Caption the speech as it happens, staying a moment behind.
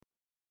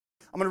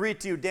I'm going to read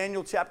to you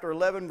Daniel chapter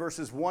 11,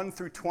 verses 1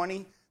 through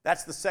 20.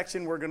 That's the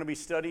section we're going to be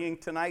studying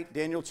tonight,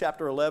 Daniel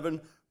chapter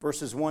 11,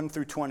 verses 1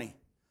 through 20.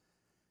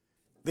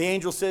 The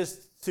angel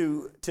says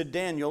to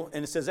Daniel,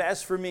 and it says,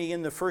 "As for me,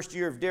 in the first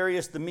year of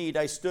Darius the Mede,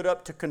 I stood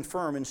up to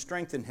confirm and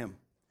strengthen him.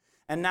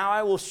 And now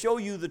I will show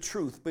you the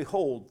truth.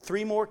 Behold,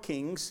 3 more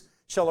kings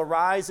shall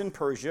arise in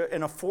Persia,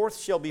 and a 4th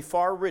shall be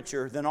far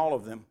richer than all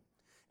of them.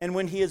 And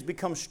when he has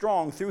become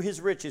strong through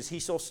his riches, he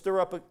shall stir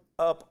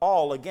up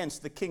all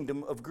against the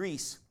kingdom of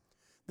Greece.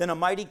 Then a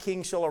mighty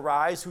king shall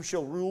arise, who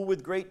shall rule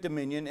with great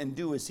dominion and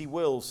do as he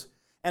wills.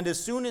 And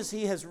as soon as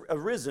he has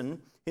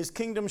arisen, his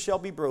kingdom shall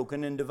be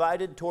broken and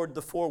divided toward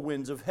the 4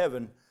 winds of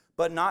heaven,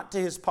 but not to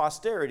his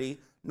posterity,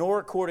 nor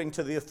according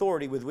to the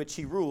authority with which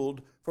he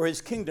ruled, for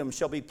his kingdom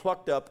shall be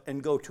plucked up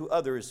and go to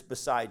others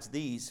besides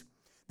these.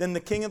 Then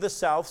the king of the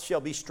south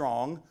shall be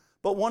strong,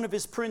 but one of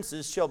his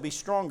princes shall be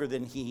stronger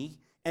than he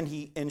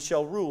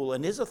shall rule,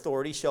 and his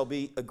authority shall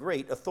be a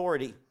great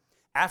authority.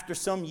 After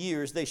some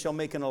years they shall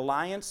make an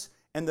alliance,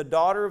 and the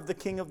daughter of the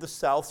king of the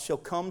south shall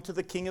come to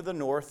the king of the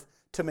north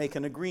to make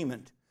an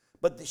agreement.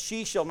 But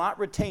she shall not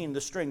retain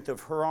the strength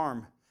of her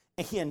arm,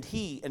 and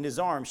he and his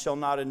arm shall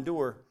not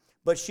endure.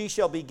 But she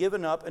shall be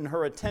given up in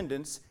her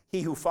attendants,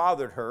 he who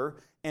fathered her,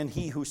 and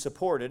he who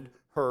supported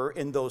her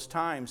in those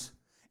times.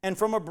 And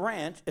from a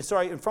branch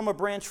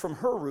from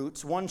her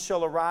roots, one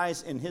shall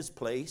arise in his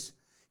place.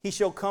 He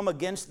shall come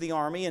against the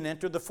army and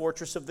enter the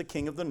fortress of the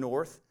king of the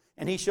north,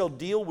 and he shall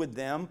deal with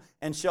them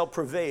and shall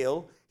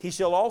prevail. He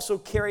shall also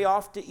carry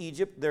off to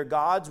Egypt their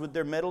gods with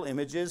their metal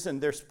images and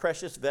their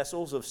precious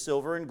vessels of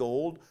silver and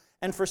gold.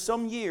 And for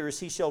some years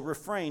he shall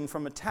refrain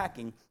from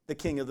attacking the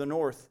king of the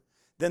north.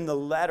 Then the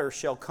latter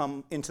shall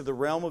come into the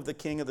realm of the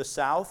king of the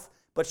south,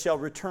 but shall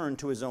return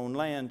to his own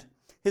land.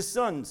 His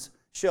sons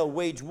shall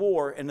wage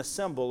war and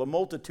assemble a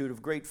multitude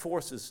of great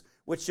forces,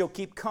 which shall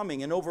keep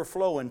coming and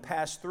overflow and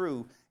pass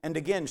through, and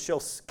again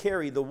shall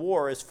carry the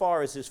war as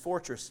far as his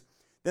fortress.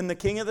 Then the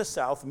king of the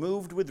south,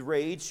 moved with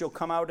rage, shall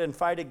come out and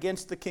fight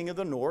against the king of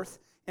the north,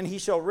 and he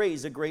shall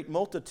raise a great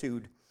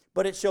multitude,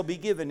 but it shall be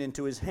given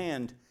into his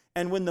hand.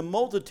 And when the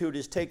multitude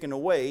is taken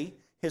away,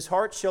 his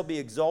heart shall be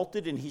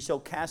exalted, and he shall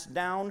cast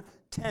down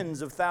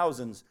tens of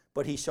thousands,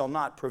 but he shall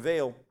not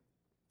prevail.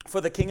 For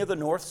the king of the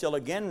north shall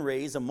again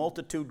raise a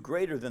multitude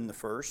greater than the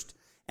first,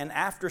 and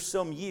after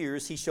some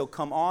years he shall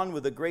come on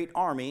with a great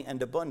army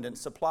and abundant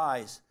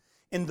supplies.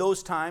 In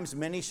those times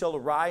many shall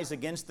arise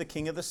against the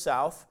king of the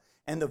south,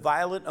 and the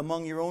violent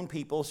among your own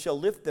people shall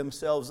lift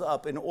themselves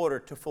up in order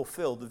to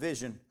fulfill the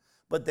vision,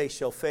 but they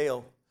shall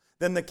fail.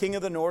 Then the king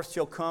of the north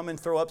shall come and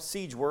throw up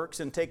siege works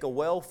and take a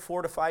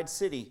well-fortified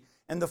city,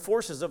 and the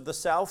forces of the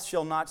south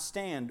shall not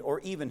stand,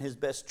 or even his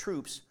best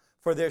troops,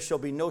 for there shall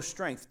be no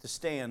strength to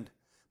stand.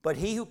 But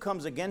he who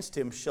comes against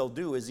him shall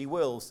do as he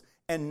wills,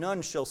 and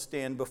none shall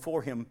stand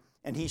before him,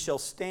 and he shall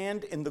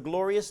stand in the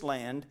glorious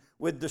land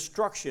with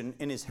destruction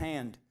in his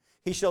hand.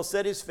 He shall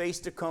set his face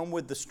to come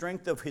with the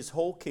strength of his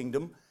whole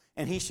kingdom,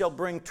 and he shall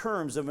bring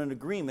terms of an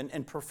agreement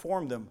and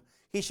perform them.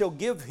 He shall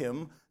give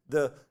him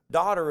the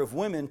daughter of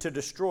women to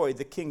destroy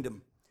the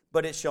kingdom,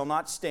 but it shall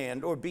not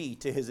stand or be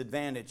to his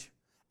advantage.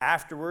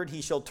 Afterward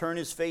he shall turn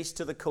his face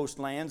to the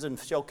coastlands and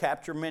shall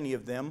capture many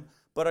of them,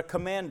 but a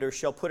commander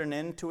shall put an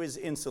end to his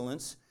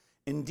insolence.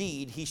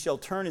 Indeed, he shall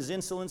turn his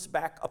insolence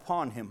back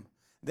upon him.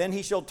 Then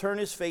he shall turn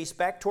his face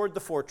back toward the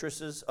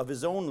fortresses of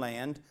his own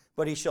land,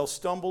 but he shall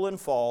stumble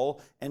and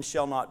fall and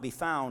shall not be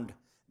found.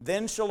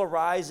 Then shall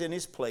arise in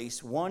his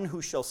place one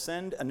who shall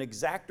send an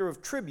exactor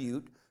of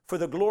tribute for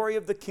the glory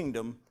of the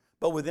kingdom,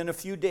 but within a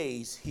few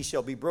days he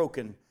shall be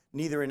broken,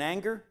 neither in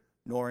anger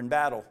nor in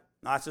battle."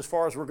 Now, that's as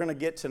far as we're going to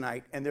get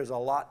tonight, and there's a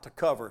lot to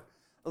cover.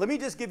 Let me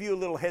just give you a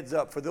little heads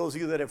up for those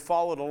of you that have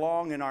followed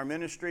along in our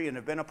ministry and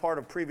have been a part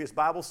of previous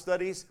Bible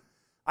studies.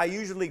 I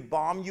usually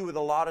bomb you with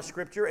a lot of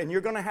scripture, and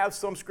you're going to have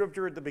some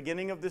scripture at the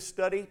beginning of this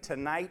study.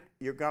 Tonight,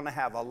 you're going to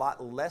have a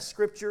lot less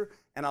scripture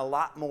and a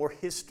lot more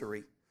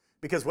history,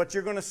 because what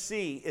you're going to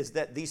see is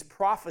that these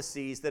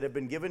prophecies that have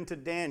been given to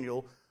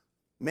Daniel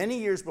many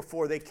years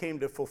before they came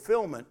to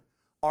fulfillment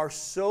are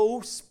so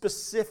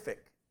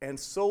specific and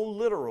so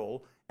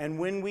literal. And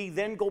when we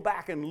then go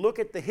back and look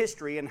at the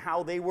history and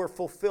how they were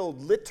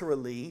fulfilled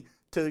literally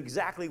to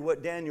exactly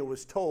what Daniel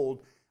was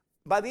told,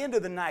 by the end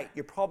of the night,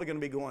 you're probably going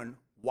to be going,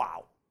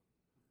 wow,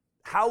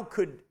 how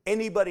could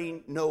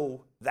anybody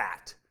know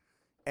that?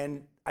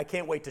 And I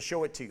can't wait to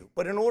show it to you.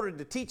 But in order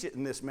to teach it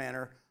in this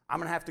manner, I'm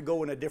going to have to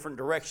go in a different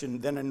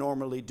direction than I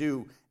normally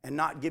do and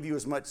not give you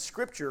as much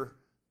scripture,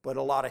 but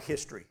a lot of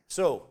history.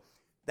 So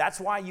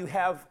that's why you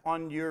have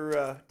on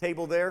your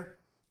table there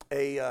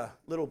a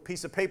little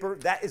piece of paper.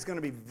 That is going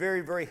to be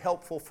very, very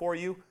helpful for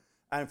you.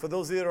 And for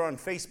those of you that are on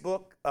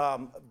Facebook,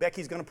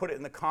 Becky's going to put it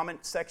in the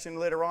comment section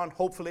later on,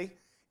 hopefully,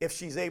 if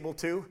she's able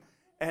to.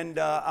 And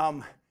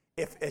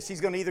if she's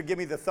going to either give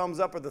me the thumbs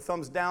up or the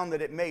thumbs down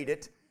that it made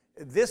it,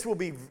 this will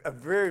be a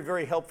very,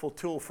 very helpful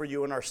tool for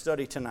you in our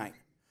study tonight.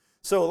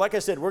 So like I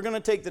said, we're going to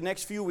take the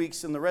next few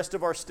weeks and the rest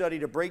of our study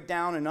to break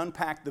down and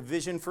unpack the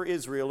vision for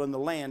Israel and the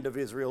land of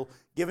Israel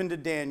given to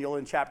Daniel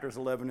in chapters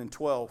 11 and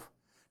 12.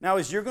 Now,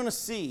 as you're going to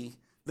see,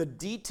 The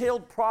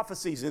detailed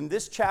prophecies in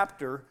this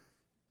chapter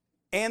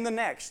and the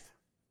next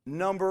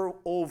number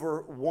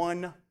over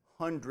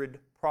 100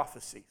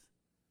 prophecies.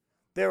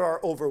 There are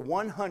over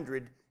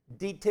 100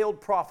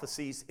 detailed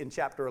prophecies in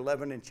chapter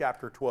 11 and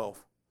chapter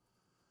 12.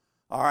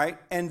 All right,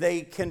 and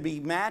they can be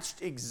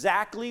matched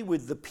exactly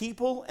with the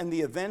people and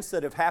the events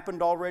that have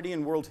happened already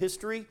in world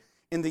history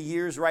in the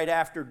years right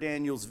after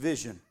Daniel's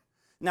vision.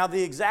 Now,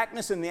 the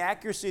exactness and the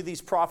accuracy of these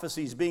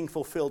prophecies being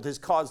fulfilled has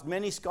caused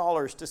many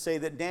scholars to say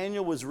that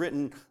Daniel was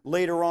written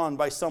later on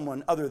by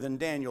someone other than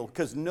Daniel,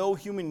 because no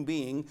human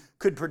being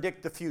could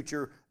predict the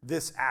future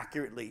this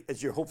accurately,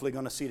 as you're hopefully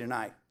going to see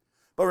tonight.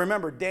 But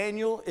remember,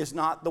 Daniel is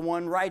not the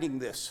one writing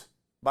this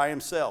by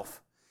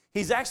himself.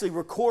 He's actually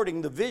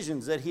recording the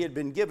visions that he had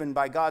been given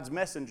by God's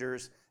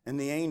messengers and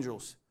the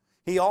angels.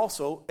 He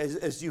also,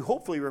 as you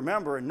hopefully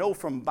remember and know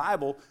from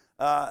Bible,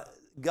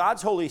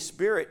 God's Holy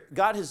Spirit,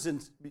 God has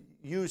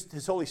used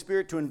His Holy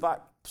Spirit to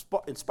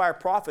inspire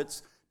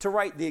prophets to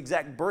write the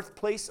exact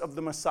birthplace of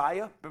the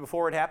Messiah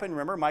before it happened.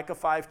 Remember Micah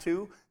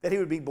 5:2, that he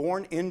would be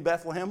born in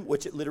Bethlehem,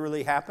 which it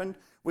literally happened.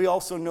 We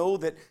also know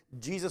that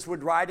Jesus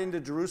would ride into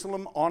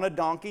Jerusalem on a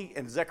donkey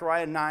in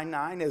Zechariah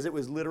 9:9, as it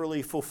was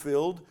literally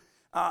fulfilled.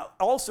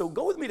 Also,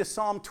 go with me to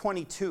Psalm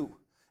 22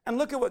 and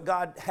look at what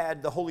God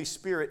had the Holy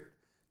Spirit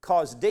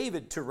cause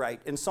David to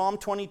write. In Psalm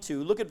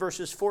 22, look at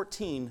verses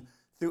 14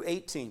 through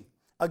 18.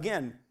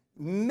 Again,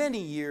 many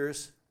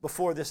years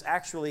before this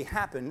actually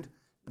happened,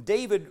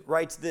 David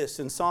writes this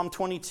in Psalm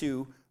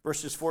 22,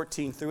 verses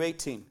 14 through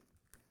 18.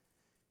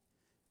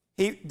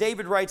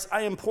 David writes,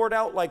 I am poured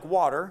out like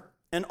water,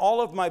 and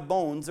all of my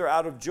bones are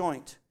out of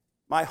joint.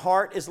 My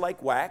heart is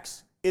like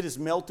wax, it is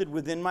melted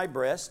within my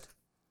breast.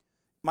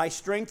 My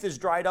strength is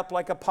dried up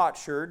like a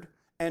potsherd,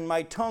 and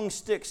my tongue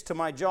sticks to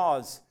my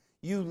jaws.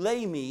 You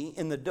lay me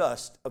in the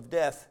dust of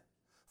death.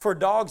 For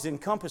dogs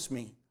encompass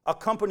me. A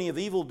company of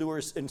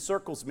evildoers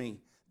encircles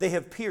me. They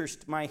have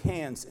pierced my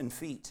hands and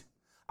feet.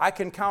 I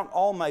can count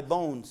all my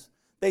bones.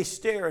 They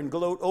stare and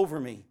gloat over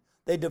me.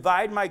 They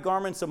divide my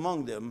garments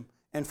among them,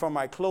 and for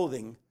my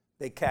clothing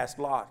they cast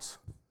lots.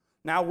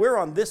 Now we're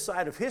on this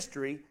side of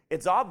history.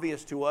 It's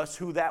obvious to us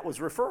who that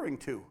was referring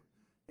to.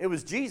 It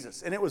was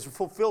Jesus, and it was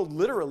fulfilled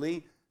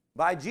literally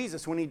by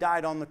Jesus when he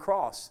died on the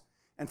cross.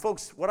 And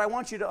folks, what I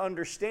want you to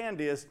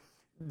understand is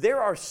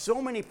there are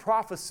so many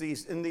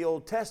prophecies in the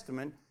Old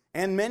Testament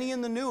and many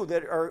in the New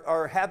that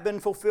have been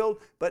fulfilled,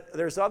 but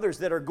there's others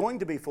that are going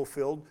to be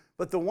fulfilled.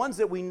 But the ones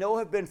that we know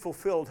have been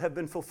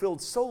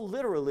fulfilled so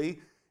literally,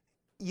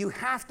 you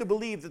have to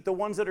believe that the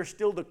ones that are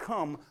still to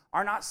come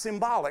are not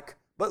symbolic,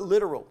 but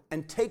literal,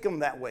 and take them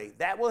that way.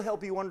 That will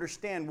help you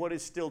understand what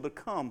is still to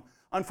come.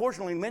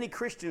 Unfortunately, many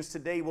Christians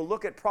today will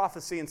look at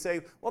prophecy and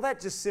say, well,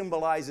 that just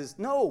symbolizes.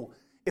 No,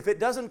 if it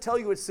doesn't tell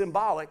you it's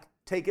symbolic,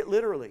 take it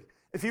literally.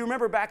 If you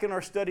remember back in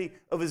our study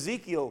of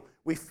Ezekiel,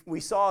 we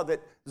saw that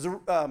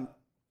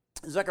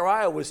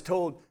Zechariah was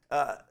told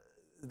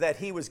that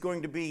he was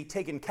going to be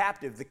taken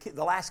captive,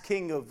 the last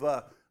king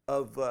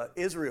of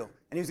Israel,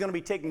 and he was going to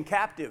be taken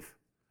captive.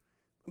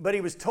 But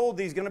he was told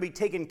that he's going to be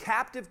taken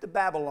captive to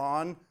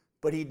Babylon,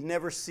 but he'd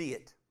never see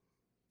it.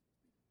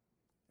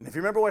 And if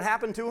you remember what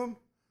happened to him,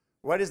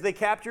 right as they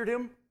captured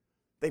him,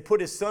 they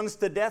put his sons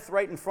to death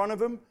right in front of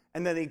him,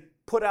 and then they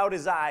put out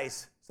his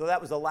eyes. So that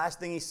was the last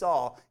thing he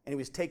saw, and he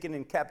was taken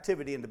in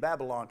captivity into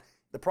Babylon.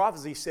 The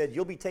prophecy said,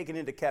 you'll be taken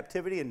into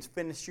captivity and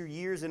finish your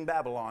years in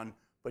Babylon,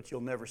 but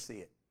you'll never see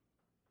it.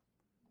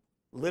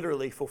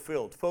 Literally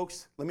fulfilled.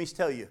 Folks, let me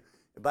tell you,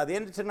 by the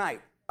end of tonight,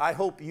 I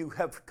hope you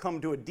have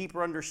come to a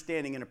deeper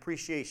understanding and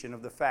appreciation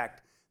of the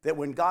fact that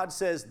when God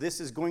says this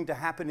is going to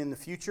happen in the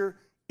future,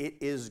 it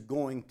is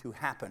going to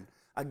happen.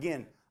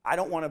 Again, I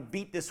don't want to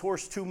beat this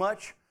horse too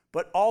much,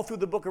 but all through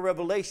the book of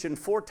Revelation,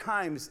 4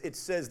 times it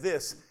says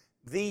this: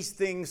 these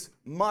things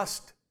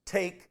must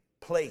take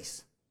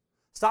place.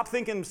 Stop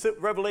thinking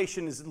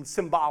Revelation is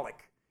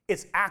symbolic.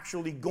 It's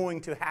actually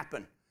going to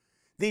happen.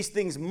 These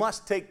things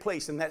must take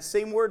place. And that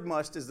same word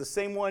must is the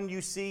same one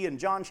you see in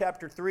John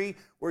chapter 3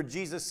 where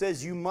Jesus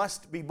says you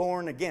must be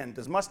born again.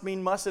 Does must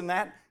mean must in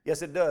that?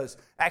 Yes, it does.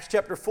 Acts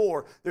chapter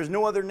 4, there's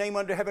no other name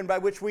under heaven by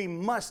which we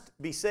must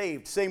be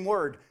saved. Same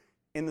word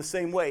in the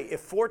same way. If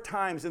 4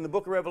 times in the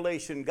book of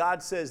Revelation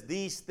God says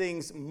these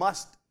things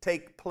must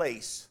take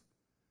place,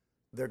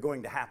 they're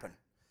going to happen.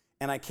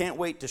 And I can't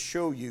wait to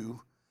show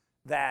you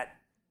that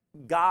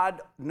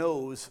God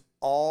knows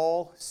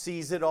all,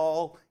 sees it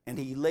all, and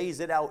he lays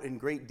it out in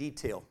great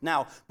detail.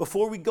 Now,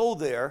 before we go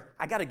there,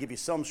 I got to give you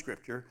some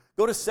scripture.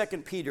 Go to 2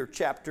 Peter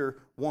chapter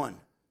 1.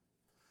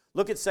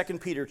 Look at 2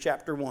 Peter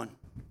chapter 1.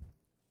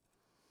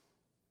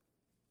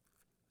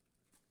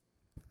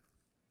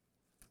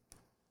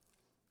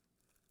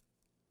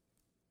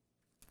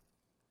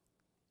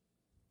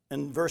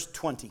 And verse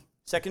 20.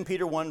 2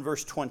 Peter 1,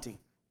 verse 20.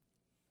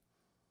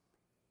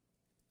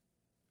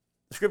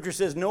 The scripture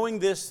says, knowing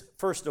this,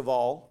 first of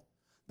all,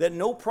 that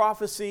no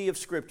prophecy of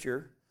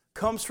Scripture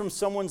comes from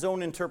someone's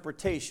own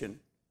interpretation,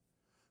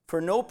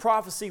 for no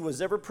prophecy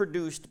was ever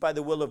produced by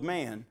the will of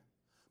man,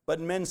 but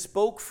men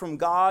spoke from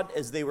God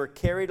as they were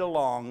carried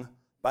along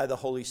by the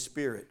Holy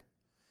Spirit.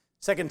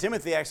 2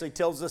 Timothy actually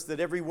tells us that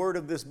every word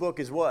of this book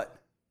is what?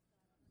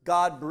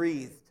 God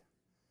breathed.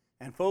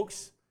 And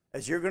folks,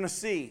 as you're going to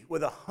see,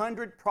 with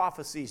 100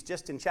 prophecies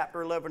just in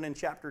chapter 11 and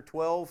chapter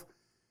 12,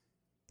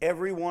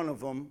 every one of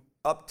them,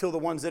 up till the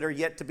ones that are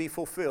yet to be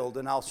fulfilled,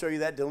 and I'll show you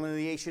that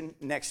delineation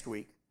next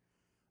week,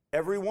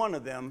 every one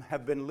of them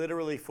have been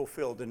literally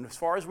fulfilled. And as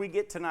far as we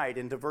get tonight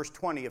into verse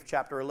 20 of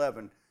chapter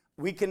 11,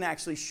 we can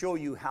actually show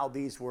you how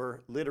these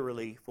were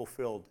literally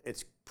fulfilled.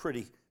 It's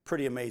pretty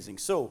amazing.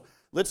 So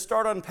let's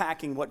start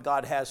unpacking what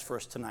God has for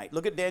us tonight.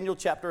 Look at Daniel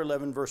chapter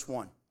 11, verse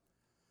 1.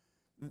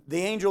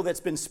 The angel that's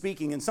been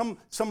speaking, and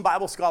some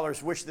Bible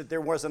scholars wish that there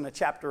wasn't a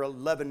chapter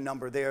 11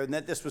 number there and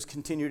that this was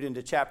continued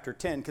into chapter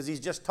 10, because he's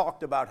just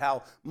talked about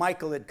how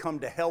Michael had come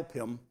to help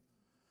him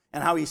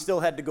and how he still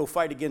had to go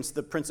fight against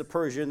the prince of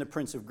Persia and the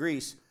prince of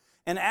Greece.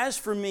 And as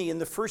for me, in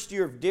the first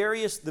year of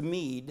Darius the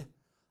Mede,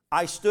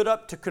 I stood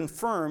up to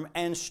confirm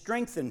and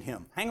strengthen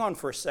him. Hang on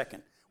for a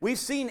second. We've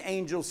seen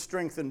angels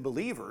strengthen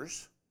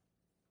believers,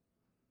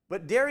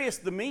 but Darius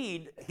the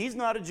Mede, he's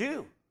not a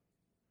Jew.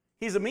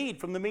 He's a Mede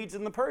from the Medes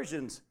and the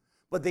Persians.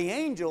 But the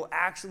angel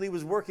actually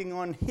was working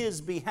on his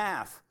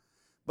behalf.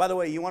 By the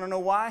way, you want to know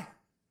why?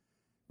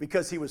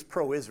 Because he was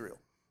pro-Israel.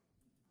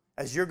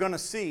 As you're going to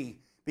see,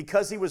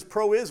 because he was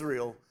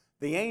pro-Israel,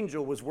 the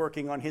angel was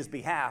working on his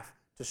behalf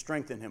to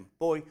strengthen him.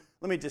 Boy,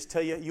 let me just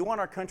tell you, you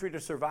want our country to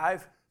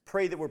survive?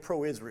 Pray that we're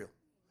pro-Israel.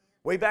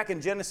 Way back in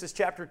Genesis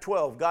chapter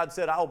 12, God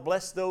said, I'll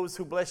bless those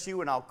who bless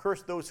you and I'll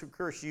curse those who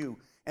curse you.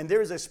 And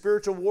there's a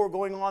spiritual war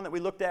going on that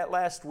we looked at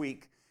last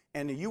week.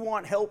 And you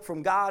want help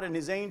from God and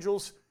his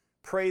angels,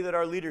 pray that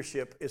our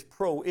leadership is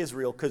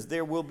pro-Israel, because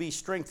there will be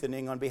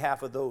strengthening on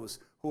behalf of those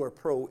who are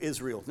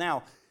pro-Israel.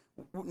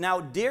 Now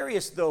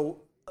Darius, though,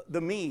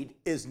 the Mede,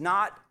 is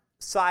not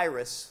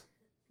Cyrus,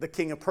 the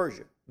king of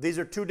Persia. These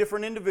are two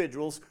different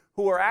individuals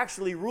who are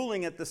actually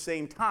ruling at the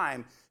same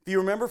time. If you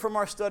remember from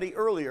our study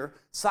earlier,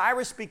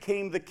 Cyrus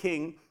became the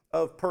king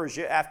of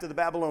Persia after the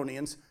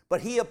Babylonians,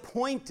 but he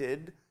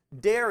appointed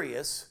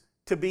Darius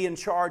to be in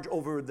charge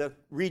over the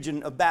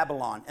region of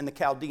Babylon and the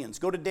Chaldeans.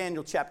 Go to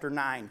Daniel chapter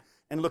 9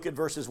 and look at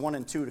verses 1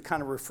 and 2 to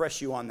kind of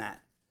refresh you on that.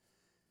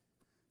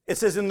 It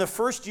says, in the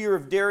first year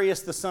of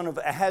Darius the son of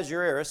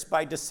Ahasuerus,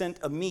 by descent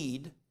a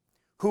Mede,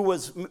 who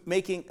was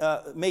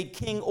made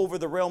king over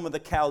the realm of the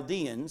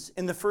Chaldeans,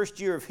 in the first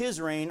year of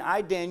his reign,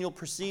 I, Daniel,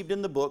 perceived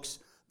in the books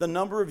the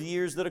number of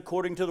years that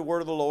according to the word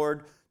of the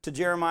Lord to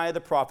Jeremiah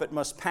the prophet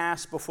must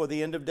pass before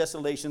the end of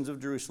desolations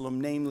of Jerusalem,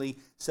 namely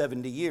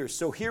 70 years.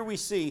 So here we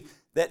see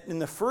that in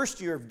the first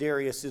year of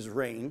Darius's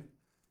reign,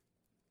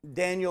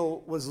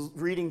 Daniel was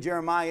reading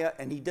Jeremiah,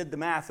 and he did the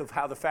math of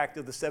how the fact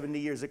of the 70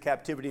 years of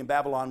captivity in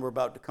Babylon were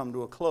about to come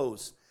to a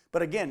close.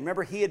 But again,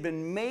 remember, he had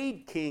been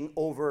made king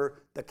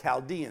over the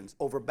Chaldeans,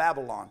 over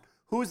Babylon.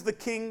 Who's the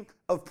king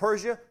of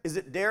Persia? Is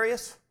it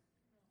Darius?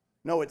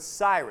 No, it's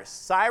Cyrus.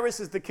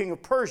 Cyrus is the king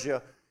of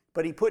Persia,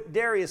 but he put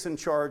Darius in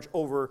charge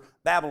over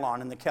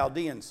Babylon and the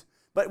Chaldeans.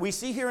 But we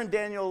see here in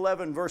Daniel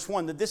 11, verse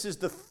 1, that this is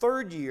the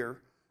third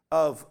year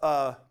of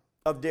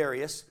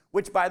Darius,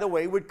 which, by the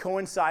way, would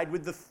coincide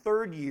with the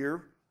third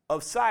year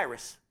of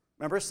Cyrus.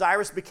 Remember,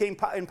 Cyrus became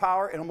in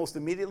power and almost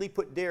immediately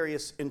put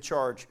Darius in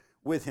charge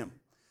with him.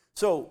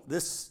 So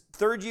this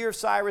third year of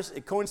Cyrus,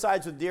 it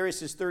coincides with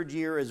Darius' third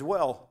year as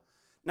well.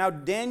 Now,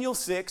 Daniel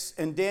 6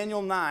 and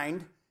Daniel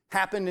 9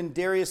 happened in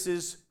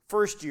Darius'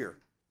 first year.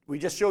 We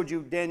just showed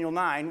you Daniel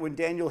 9 when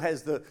Daniel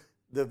has the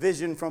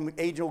vision from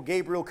angel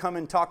Gabriel come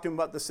and talk to him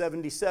about the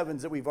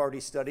 77s that we've already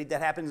studied.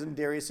 That happens in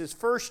Darius'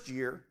 first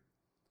year.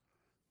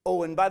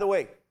 Oh, and by the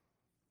way,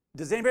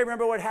 does anybody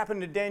remember what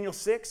happened in Daniel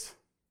 6?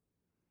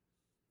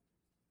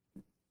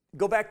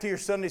 Go back to your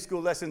Sunday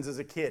school lessons as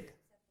a kid.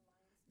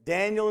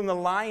 Daniel in the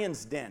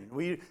lion's den.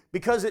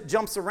 Because it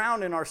jumps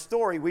around in our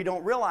story, we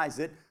don't realize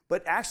it.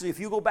 But actually, if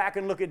you go back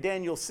and look at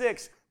Daniel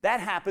 6, that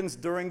happens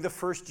during the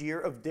first year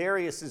of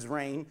Darius'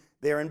 reign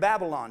there in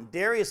Babylon.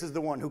 Darius is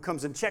the one who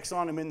comes and checks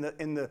on him in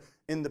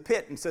the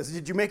pit and says,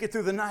 did you make it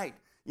through the night?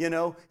 You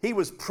know, he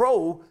was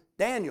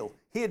pro-Daniel.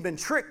 He had been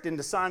tricked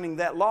into signing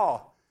that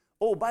law.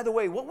 Oh, by the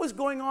way, what was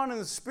going on in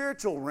the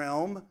spiritual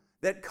realm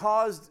that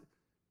caused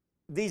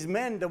these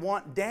men to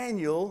want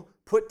Daniel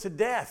put to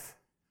death?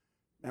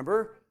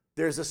 Remember,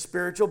 there's a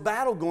spiritual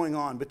battle going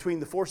on between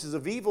the forces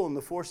of evil and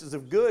the forces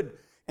of good.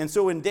 And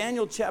so in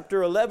Daniel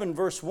chapter 11,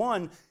 verse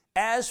 1,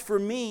 as for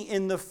me,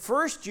 in the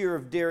first year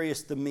of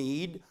Darius the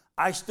Mede,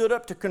 I stood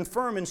up to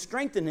confirm and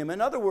strengthen him.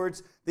 In other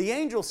words, the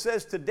angel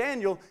says to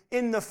Daniel,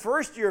 in the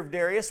first year of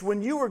Darius,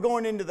 when you were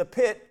going into the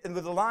pit and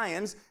with the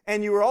lions,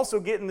 and you were also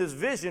getting this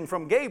vision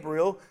from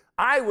Gabriel,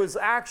 I was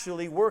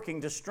actually working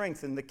to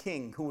strengthen the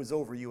king who was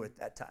over you at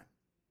that time.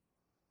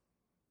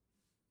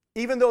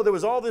 Even though there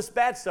was all this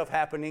bad stuff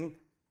happening,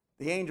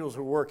 the angels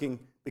were working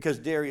because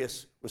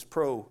Darius was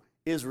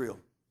pro-Israel.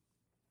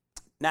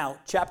 Now,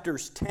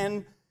 chapters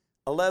 10,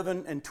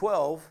 11, and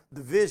 12,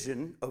 the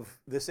vision of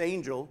this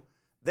angel,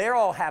 they're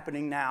all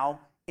happening now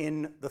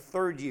in the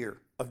third year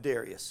of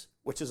Darius,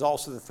 which is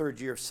also the third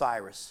year of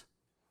Cyrus.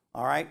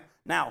 All right?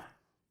 Now,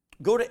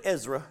 go to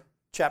Ezra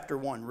chapter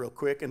 1 real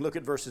quick and look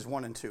at verses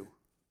 1 and 2.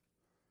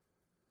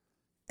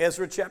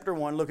 Ezra chapter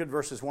 1, look at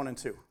verses 1 and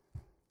 2.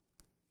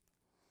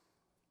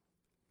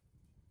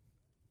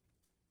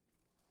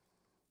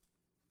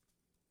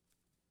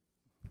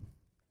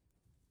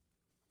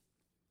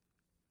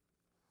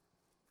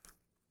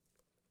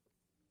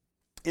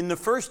 In the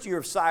first year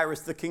of Cyrus,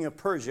 the king of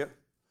Persia,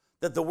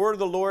 that the word of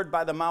the Lord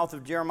by the mouth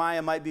of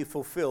Jeremiah might be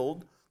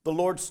fulfilled, the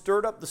Lord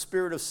stirred up the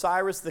spirit of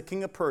Cyrus, the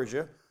king of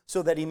Persia,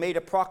 so that he made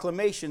a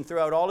proclamation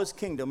throughout all his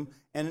kingdom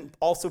and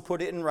also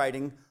put it in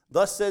writing.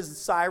 Thus says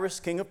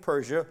Cyrus, king of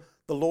Persia,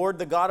 the Lord,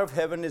 the God of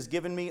heaven, has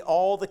given me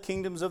all the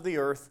kingdoms of the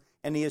earth,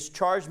 and he has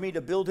charged me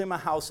to build him a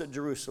house at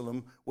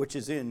Jerusalem, which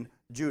is in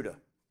Judah.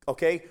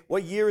 Okay,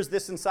 what year is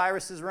this in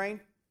Cyrus's reign?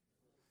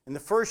 In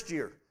the first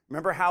year.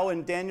 Remember how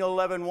in Daniel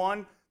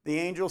 11:1, the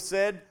angel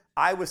said,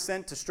 I was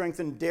sent to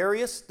strengthen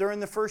Darius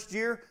during the first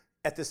year.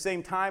 At the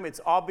same time,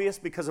 it's obvious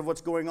because of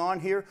what's going on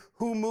here.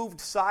 Who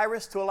moved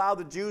Cyrus to allow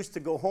the Jews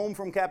to go home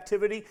from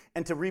captivity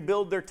and to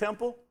rebuild their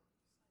temple?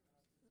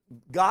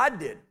 God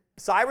did.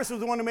 Cyrus was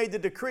the one who made the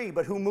decree,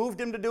 but who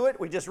moved him to do it?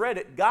 We just read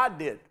it. God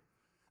did.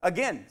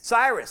 Again,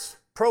 Cyrus,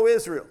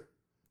 pro-Israel.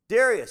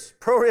 Darius,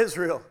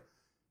 pro-Israel.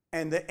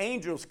 And the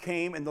angels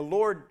came and the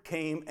Lord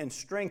came and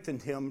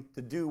strengthened him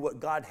to do what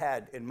God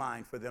had in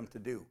mind for them to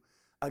do.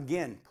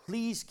 Again,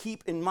 please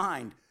keep in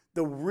mind,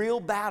 the real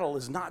battle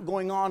is not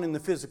going on in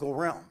the physical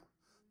realm.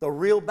 The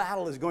real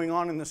battle is going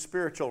on in the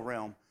spiritual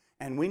realm.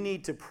 And we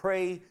need to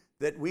pray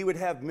that we would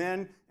have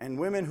men and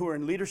women who are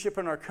in leadership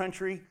in our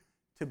country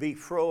to be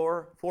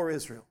for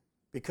Israel.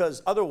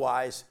 Because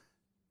otherwise,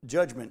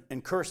 judgment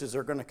and curses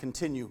are going to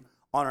continue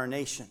on our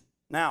nation.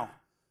 Now,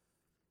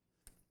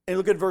 and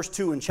look at verse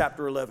 2 in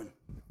chapter 11.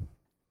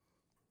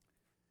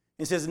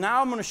 It says,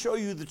 now I'm going to show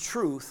you the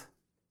truth.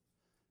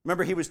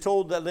 Remember, he was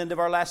told at the end of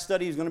our last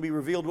study, he's going to be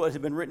revealed what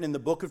had been written in the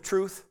book of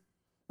truth.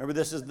 Remember,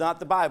 this is not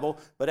the Bible,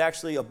 but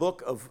actually a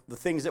book of the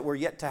things that were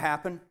yet to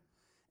happen.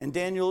 In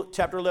Daniel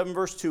chapter 11,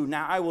 verse 2,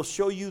 now I will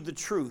show you the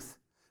truth.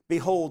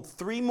 Behold,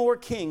 3 more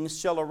kings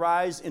shall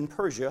arise in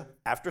Persia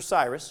after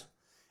Cyrus,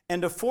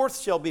 and a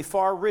 4th shall be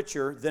far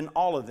richer than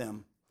all of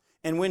them.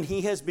 And when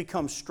he has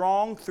become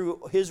strong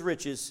through his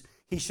riches,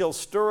 he shall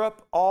stir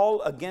up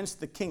all against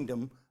the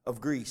kingdom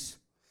of Greece.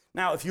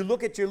 Now, if you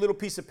look at your little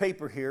piece of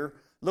paper here,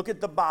 look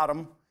at the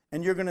bottom,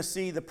 and you're going to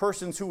see the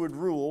persons who would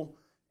rule.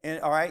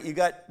 And, all right, you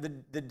got the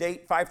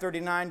date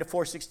 539 to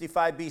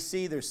 465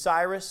 BC. There's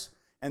Cyrus,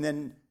 and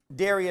then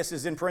Darius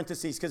is in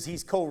parentheses because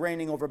he's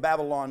co-reigning over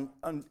Babylon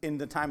in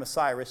the time of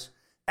Cyrus.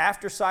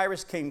 After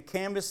Cyrus came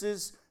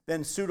Cambyses,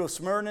 then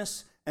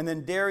Pseudo-Smyrnus, and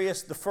then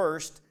Darius the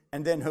first,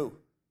 and then who?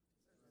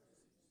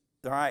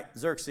 All right,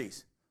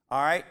 Xerxes.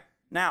 All right,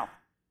 now,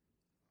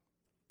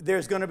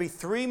 there's going to be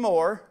 3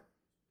 more,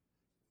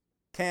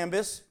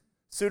 Cambyses,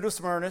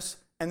 Pseudo-Smyrnus,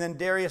 and then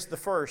Darius the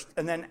first.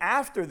 And then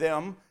after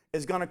them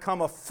is going to come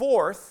a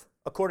 4th,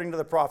 according to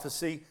the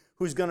prophecy,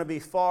 who's going to be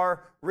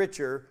far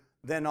richer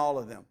than all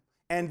of them.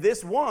 And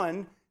this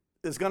one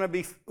is going to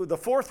be, the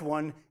 4th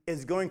one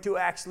is going to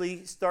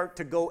actually start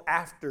to go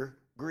after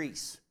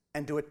Greece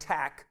and to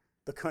attack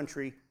the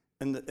country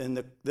and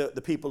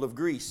the people of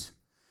Greece.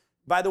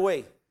 By the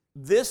way,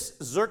 this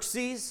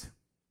Xerxes,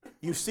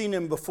 you've seen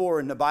him before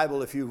in the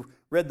Bible if you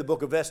read the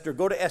book of Esther.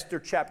 Go to Esther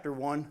chapter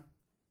 1.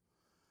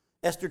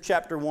 Esther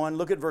chapter 1,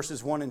 look at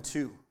verses 1 and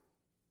 2.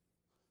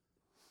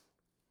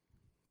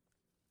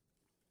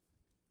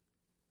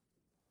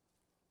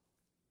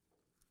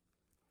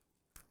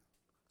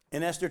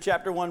 In Esther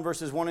chapter 1,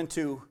 verses 1 and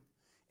 2,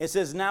 it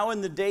says, now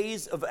in the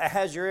days of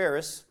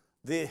Ahasuerus,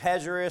 the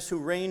Ahasuerus who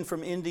reigned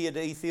from India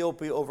to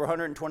Ethiopia over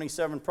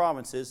 127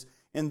 provinces,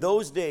 in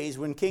those days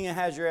when King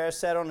Ahasuerus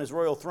sat on his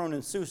royal throne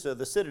in Susa,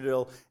 the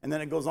citadel, and then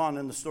it goes on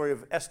in the story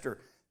of Esther.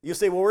 You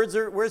say, well,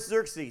 where's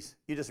Xerxes?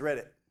 You just read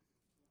it.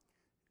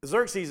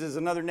 Xerxes is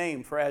another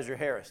name for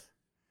Ahasuerus.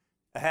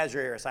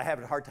 Ahasuerus. I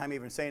have a hard time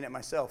even saying it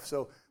myself.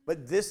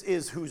 But this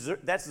is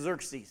that's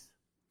Xerxes.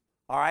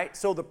 All right.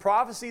 So the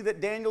prophecy that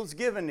Daniel's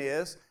given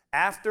is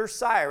after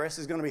Cyrus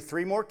is going to be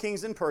 3 more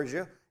kings in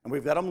Persia, and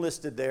we've got them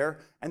listed there.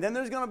 And then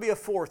there's going to be a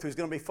 4th who's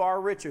going to be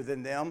far richer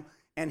than them,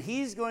 and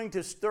he's going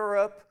to stir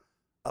up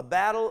a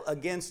battle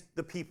against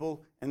the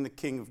people and the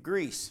king of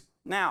Greece.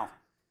 Now,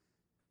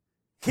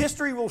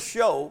 history will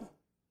show,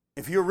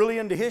 if you're really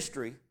into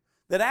history,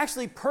 that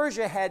actually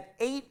Persia had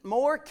 8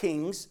 more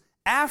kings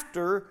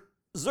after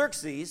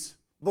Xerxes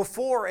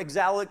before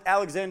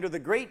Alexander the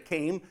Great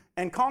came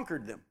and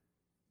conquered them.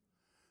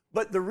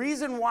 But the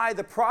reason why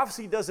the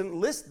prophecy doesn't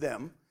list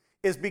them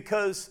is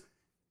because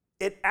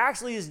it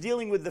actually is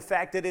dealing with the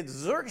fact that it's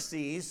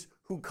Xerxes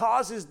who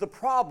causes the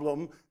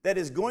problem that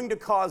is going to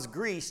cause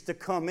Greece to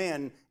come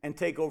in and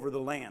take over the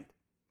land.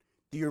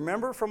 Do you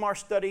remember from our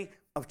study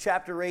of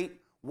chapter 8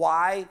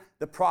 why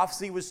the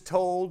prophecy was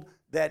told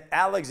that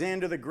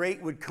Alexander the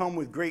Great would come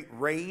with great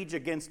rage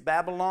against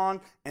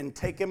Babylon and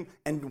take him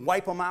and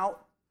wipe him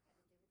out?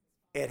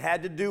 It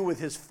had to do with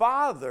his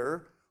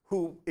father,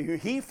 who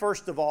he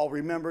first of all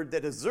remembered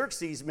that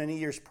Xerxes many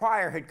years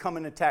prior had come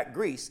and attacked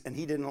Greece, and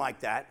he didn't like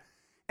that.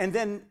 And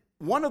then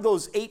one of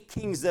those 8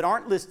 kings that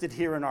aren't listed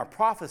here in our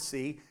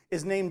prophecy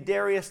is named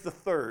Darius the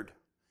Third.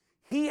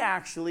 he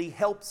actually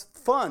helps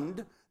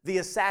fund the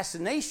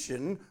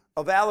assassination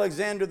of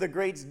Alexander the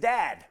Great's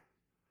dad.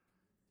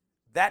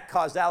 That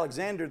caused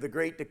Alexander the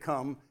Great to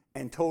come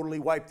and totally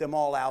wipe them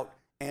all out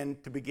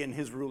and to begin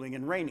his ruling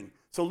and reigning.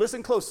 So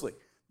listen closely.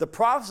 The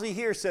prophecy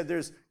here said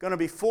there's going to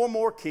be 4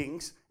 more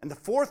kings, and the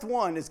 4th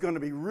one is going to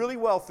be really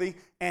wealthy,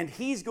 and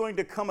he's going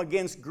to come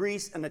against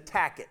Greece and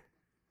attack it.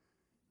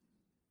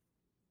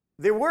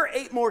 There were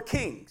 8 more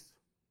kings,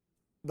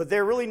 but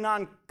they're really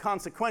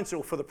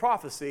non-consequential for the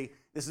prophecy.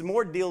 This is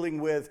more dealing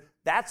with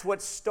that's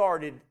what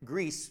started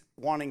Greece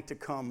wanting to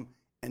come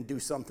and do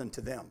something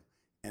to them.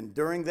 And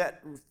during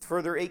that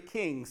further 8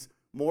 kings,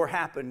 more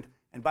happened.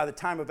 And by the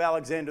time of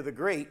Alexander the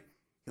Great,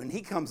 when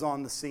he comes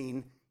on the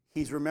scene,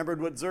 he's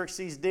remembered what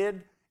Xerxes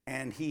did,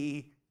 and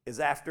he is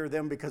after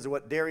them because of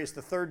what Darius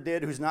III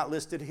did, who's not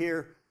listed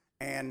here,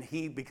 and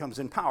he becomes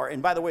in power.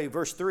 And by the way,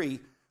 verse 3,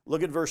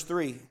 look at verse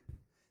 3.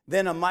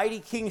 Then a mighty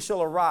king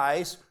shall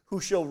arise, who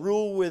shall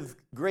rule with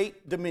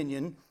great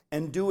dominion,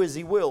 and do as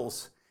he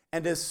wills.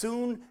 And as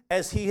soon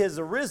as he has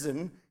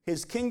arisen,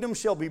 his kingdom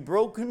shall be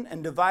broken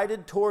and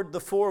divided toward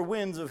the 4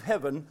 winds of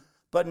heaven,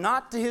 but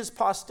not to his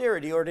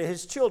posterity or to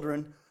his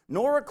children,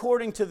 nor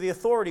according to the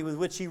authority with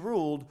which he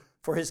ruled,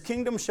 for his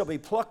kingdom shall be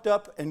plucked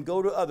up and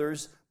go to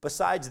others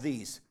besides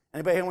these.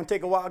 Anybody want to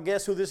take a wild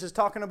guess who this is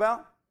talking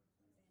about?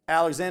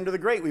 Alexander the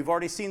Great. We've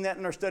already seen that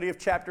in our study of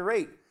chapter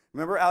 8.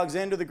 Remember,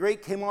 Alexander the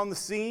Great came on the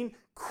scene,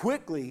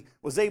 quickly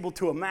was able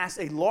to amass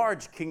a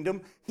large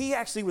kingdom. He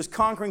actually was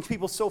conquering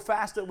people so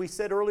fast that we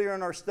said earlier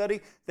in our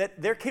study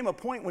that there came a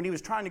point when he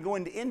was trying to go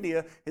into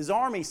India, his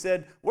army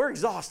said, "We're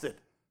exhausted.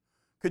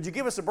 Could you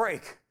give us a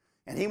break?"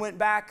 And he went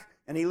back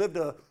and he lived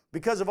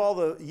because of all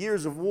the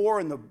years of war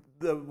and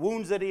the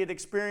wounds that he had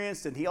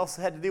experienced, and he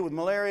also had to deal with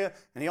malaria,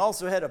 and he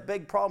also had a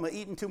big problem of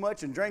eating too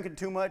much and drinking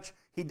too much.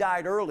 He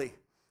died early.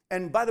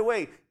 And by the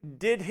way,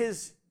 did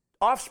his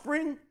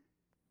offspring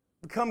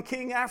become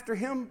king after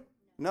him?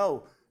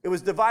 No. It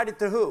was divided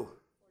to who?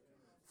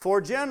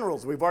 4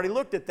 generals. We've already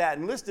looked at that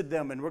and listed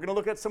them, and we're going to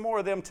look at some more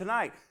of them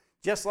tonight.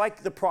 Just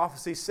like the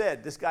prophecy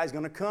said, this guy's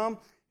going to come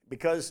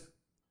because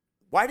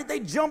why did they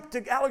jump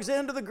to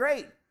Alexander the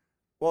Great?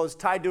 Well, it's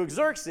tied to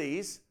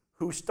Xerxes,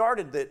 who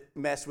started the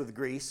mess with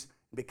Greece.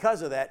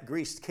 Because of that,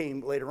 Greece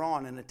came later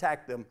on and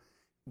attacked them.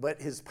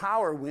 But his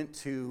power went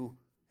to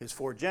his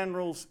 4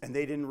 generals, and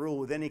they didn't rule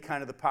with any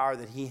kind of the power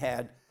that he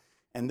had,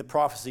 and the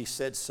prophecy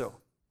said so.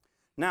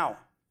 Now,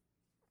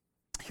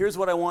 here's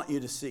what I want you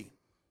to see.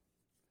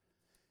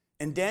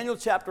 In Daniel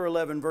chapter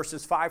 11,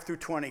 verses 5 through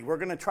 20, we're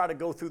going to try to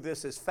go through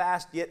this as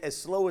fast yet as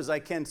slow as I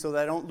can so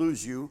that I don't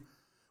lose you.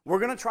 We're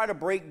going to try to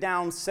break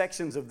down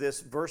sections of this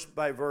verse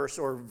by verse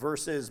or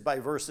verses by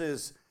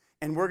verses,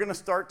 and we're going to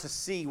start to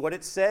see what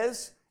it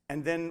says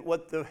and then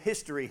what the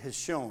history has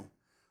shown.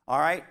 All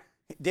right?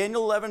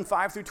 Daniel 11,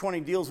 5 through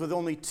 20 deals with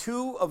only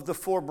 2 of the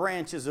 4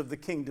 branches of the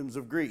kingdoms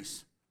of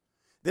Greece.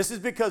 This is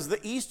because the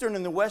eastern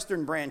and the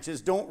western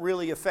branches don't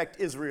really affect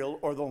Israel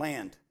or the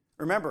land.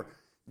 Remember,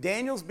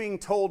 Daniel's being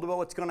told about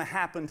what's going to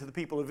happen to the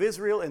people of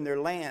Israel and their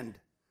land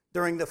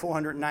during the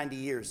 490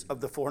 years of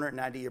the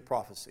 490-year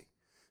prophecy.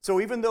 So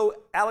even though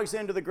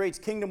Alexander the Great's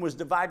kingdom was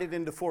divided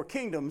into 4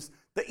 kingdoms,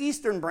 the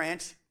eastern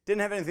branch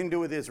didn't have anything to do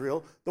with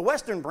Israel. The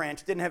western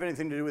branch didn't have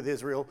anything to do with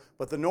Israel,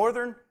 but the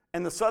northern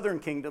and the southern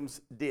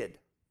kingdoms did.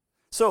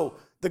 So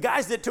the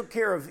guys that took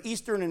care of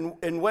eastern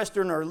and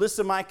western are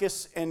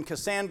Lysimachus and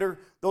Cassander,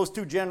 those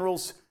 2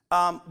 generals.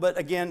 But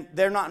again,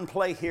 they're not in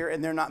play here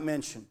and they're not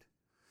mentioned.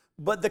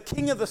 But the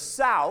king of the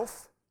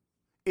south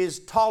is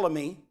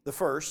Ptolemy the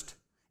first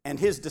and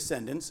his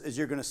descendants, as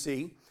you're going to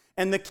see.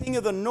 And the king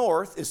of the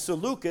north is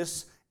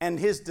Seleucus and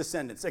his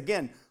descendants.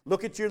 Again,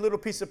 look at your little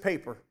piece of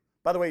paper.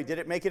 By the way, did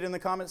it make it in the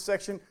comments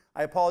section?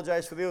 I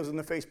apologize for those in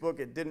the Facebook.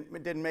 It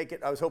didn't make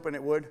it. I was hoping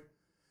it would.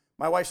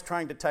 My wife's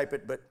trying to type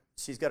it, but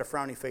she's got a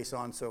frowny face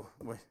on, so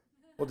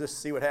we'll just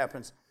see what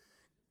happens.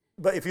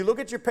 But if you look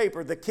at your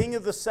paper, the kings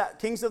of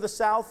the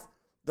south,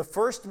 the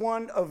first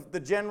one of the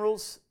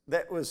generals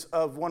that was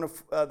of one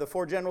of the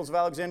 4 generals of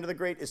Alexander the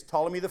Great is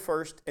Ptolemy the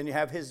first, and you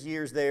have his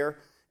years there.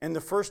 And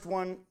the first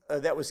one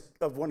that was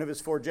of one of his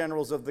 4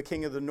 generals of the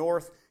king of the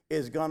north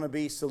is going to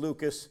be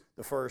Seleucus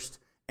the first,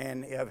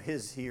 and you have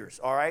his years.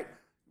 All right?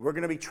 We're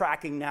going to be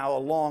tracking now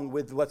along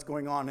with what's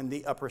going on in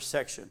the upper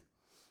section.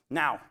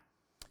 Now,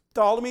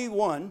 Ptolemy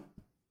I,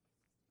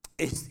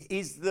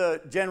 he's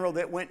the general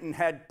that went and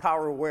had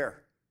power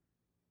where?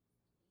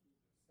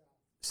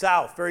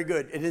 South. Very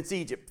good. And it's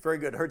Egypt. Very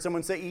good. Heard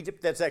someone say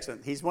Egypt? That's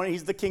excellent. He's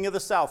the king of the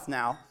south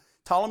now.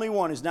 Ptolemy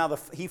I is now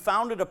he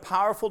founded a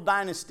powerful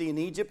dynasty in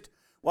Egypt,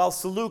 while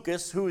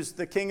Seleucus, who is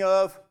the king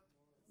of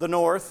the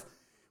north,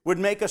 would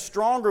make a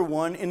stronger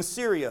one in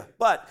Syria.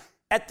 But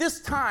at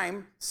this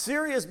time,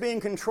 Syria is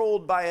being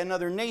controlled by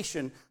another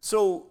nation.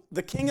 So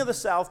the king of the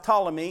south,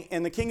 Ptolemy,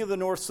 and the king of the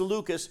north,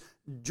 Seleucus,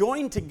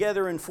 joined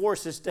together in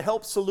forces to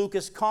help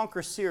Seleucus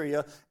conquer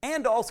Syria,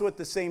 and also at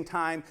the same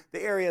time,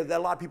 the area that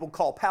a lot of people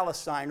call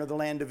Palestine, or the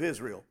land of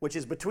Israel, which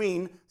is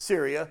between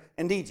Syria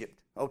and Egypt,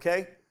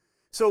 okay?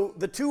 So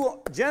the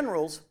 2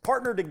 generals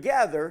partnered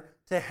together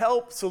to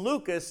help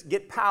Seleucus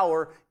get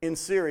power in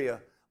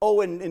Syria.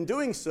 Oh, and in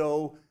doing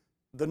so,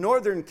 the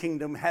northern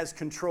kingdom has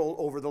control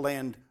over the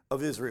land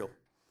of Israel.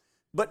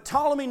 But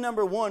Ptolemy I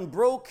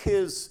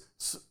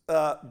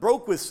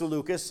broke with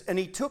Seleucus, and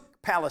he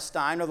took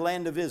Palestine, or the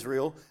land of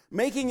Israel,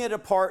 making it a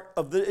part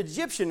of the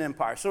Egyptian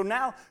empire. So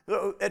now,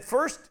 at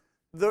first,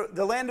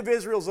 the land of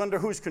Israel is under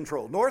whose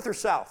control? North or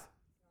south?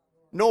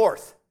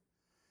 North.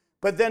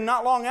 But then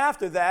not long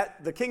after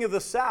that, the king of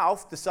the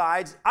south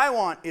decides, I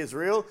want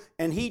Israel,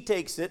 and he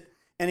takes it,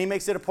 and he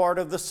makes it a part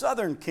of the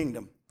southern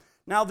kingdom.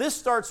 Now this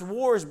starts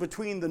wars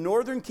between the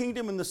northern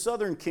kingdom and the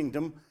southern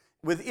kingdom,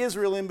 with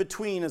Israel in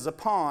between as a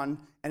pawn.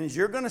 And as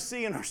you're going to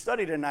see in our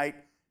study tonight,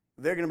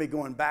 they're going to be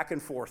going back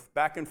and forth,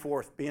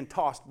 being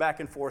tossed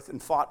back and forth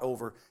and fought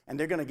over. And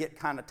they're going to get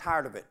kind of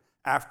tired of it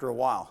after a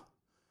while.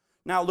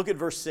 Now look at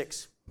verse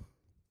 6.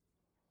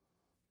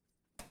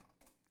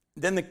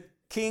 Then the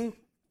king,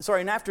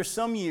 and after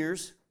some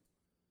years,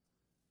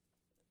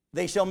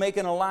 they shall make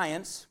an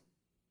alliance,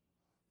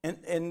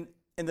 and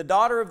the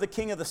daughter of the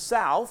king of the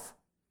south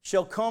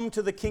shall come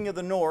to the king of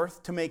the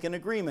north to make an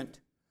agreement.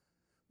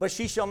 But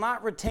she shall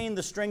not retain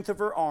the strength of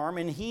her arm,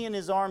 and he and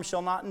his arm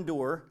shall not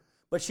endure,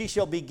 but she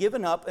shall be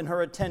given up in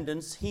her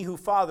attendance, he who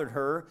fathered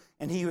her,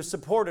 and he who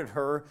supported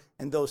her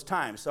in those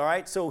times. All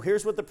right, so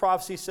here's what the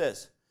prophecy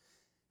says.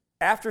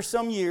 After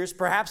some years,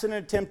 perhaps in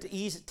an attempt to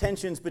ease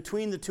tensions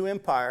between the two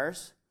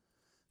empires,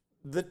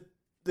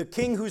 the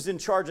king who's in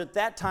charge at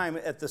that time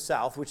at the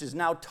south, which is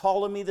now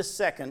Ptolemy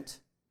II,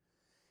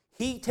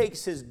 he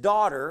takes his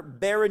daughter,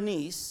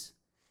 Berenice,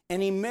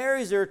 and he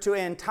marries her to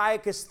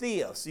Antiochus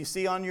Theos. You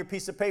see on your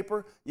piece of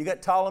paper, you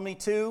got Ptolemy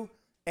II,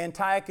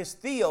 Antiochus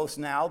Theos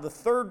now, the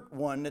third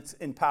one that's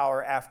in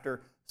power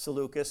after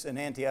Seleucus, and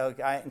Antiochus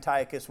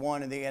I,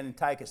 and the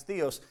Antiochus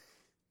Theos.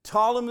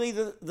 Ptolemy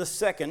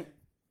II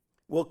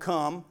will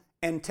come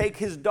and take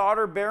his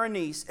daughter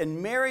Berenice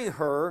and marry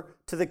her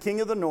to the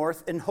king of the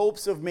north in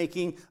hopes of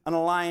making an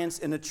alliance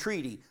and a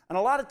treaty. And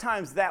a lot of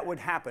times that would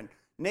happen.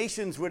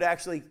 Kings would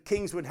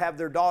have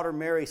their daughter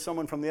marry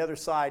someone from the other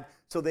side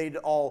so they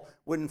all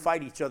wouldn't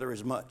fight each other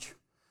as much.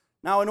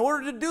 Now, in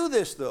order to do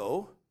this,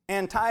 though,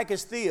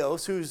 Antiochus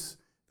Theos, who's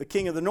the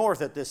king of the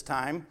north at this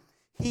time,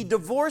 he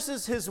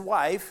divorces his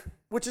wife,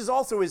 which is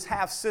also his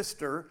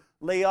half-sister,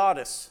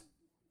 Laodice.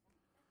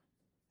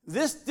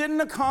 This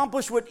didn't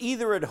accomplish what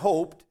either had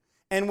hoped,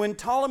 and when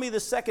Ptolemy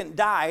II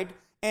died,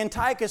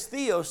 Antiochus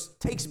Theos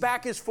takes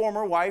back his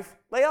former wife,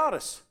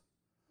 Laodice.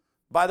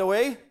 By the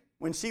way,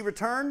 when she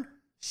returned,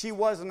 she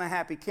wasn't a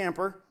happy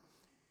camper,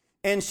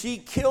 and she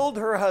killed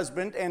her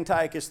husband,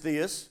 Antiochus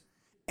Theos,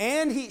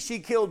 and she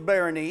killed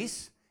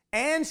Berenice,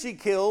 and she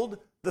killed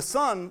the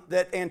son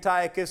that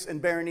Antiochus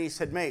and Berenice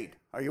had made.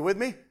 Are you with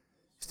me?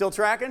 Still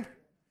tracking?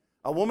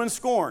 A woman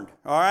scorned,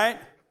 all right?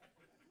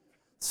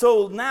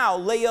 So now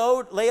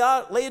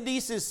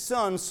Laodice's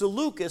son,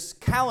 Seleucus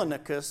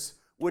Callinicus,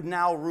 would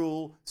now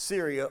rule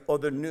Syria, or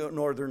the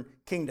northern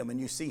kingdom. And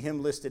you see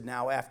him listed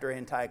now after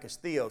Antiochus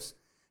Theos.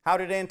 How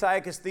did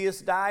Antiochus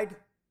Theos die?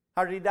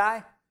 How did he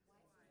die?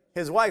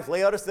 His wife,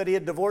 Laodice, that he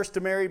had divorced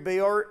to marry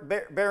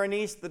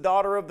Berenice, the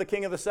daughter of the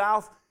king of the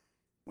south.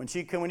 When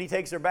he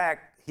takes her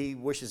back, he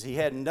wishes he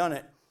hadn't done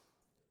it.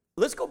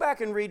 Let's go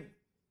back and read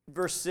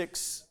verse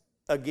 6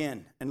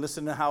 again and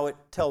listen to how it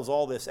tells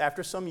all this.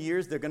 After some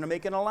years, they're going to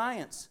make an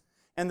alliance.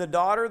 And the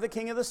daughter of the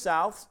king of the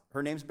south,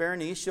 her name's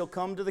Berenice, shall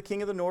come to the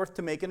king of the north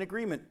to make an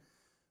agreement.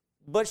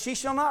 But she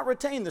shall not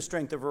retain the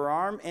strength of her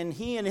arm, and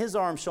he and his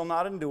arm shall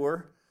not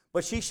endure,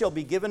 but she shall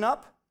be given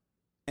up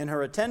in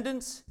her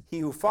attendance, he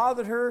who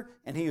fathered her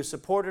and he who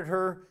supported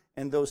her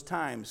in those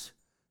times.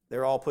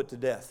 They're all put to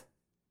death.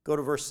 Go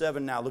to verse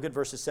 7 now. Look at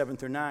verses 7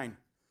 through 9.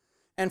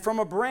 And from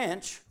a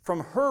branch, from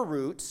her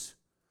roots,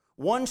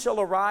 one shall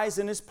arise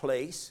in his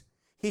place.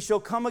 He shall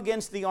come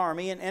against the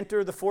army and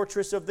enter the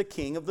fortress of the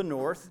king of the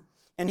north,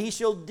 and he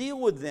shall deal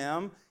with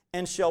them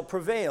and shall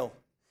prevail.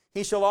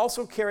 He shall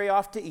also carry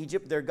off to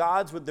Egypt their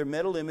gods with their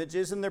metal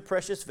images and their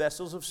precious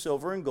vessels of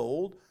silver and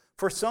gold.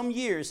 For some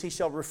years he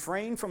shall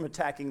refrain from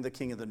attacking the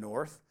king of the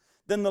north.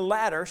 Then the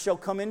latter shall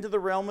come into the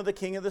realm of the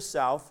king of the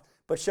south,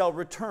 but shall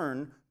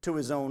return to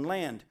his own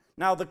land.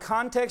 Now the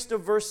context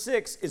of verse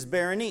 6 is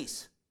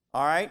Berenice.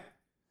 All right?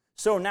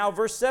 So now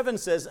verse 7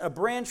 says, a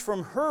branch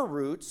from her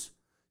roots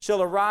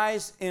shall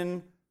arise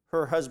in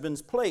her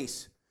husband's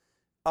place.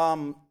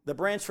 The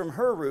branch from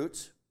her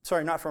roots,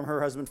 not from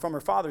her husband, from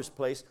her father's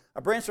place,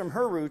 a branch from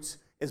her roots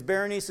is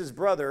Berenice's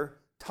brother,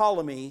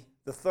 Ptolemy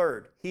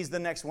III. He's the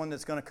next one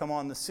that's going to come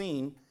on the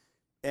scene.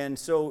 And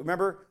so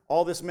remember,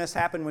 all this mess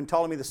happened when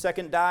Ptolemy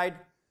II died.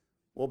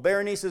 Well,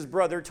 Berenice's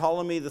brother,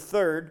 Ptolemy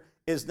III,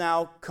 is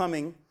now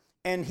coming,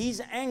 and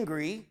he's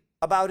angry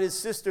about his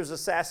sister's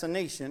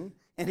assassination,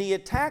 and he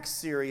attacks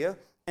Syria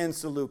and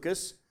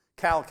Seleucus,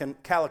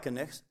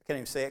 Callinicus,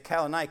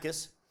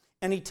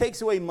 and he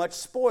takes away much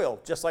spoil,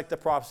 just like the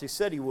prophecy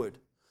said he would.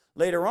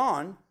 Later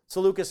on,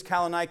 Seleucus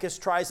Callinicus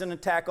tries an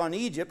attack on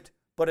Egypt,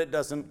 but it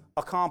doesn't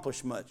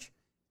accomplish much.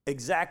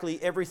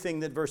 Exactly everything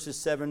that verses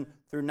 7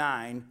 through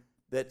 9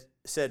 that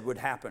said would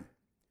happen.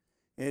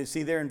 You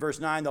see there in verse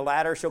 9, the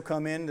latter shall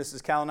come in, this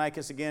is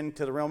Callinicus again,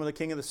 to the realm of the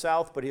king of the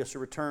south, but he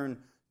shall return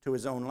to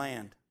his own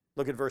land.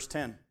 Look at verse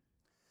 10.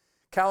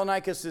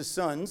 Callinicus'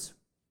 sons,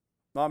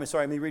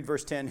 let me read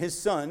verse 10. His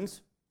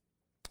sons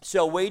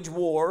shall wage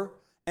war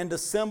and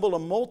assemble a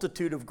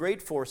multitude of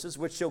great forces,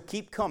 which shall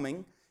keep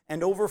coming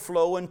and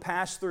overflow and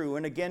pass through,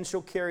 and again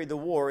shall carry the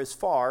war as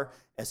far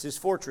as his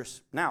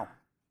fortress. Now,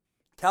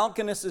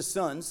 Callinicus'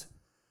 sons,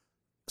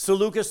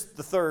 Seleucus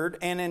III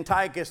and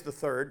Antiochus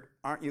III,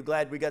 aren't you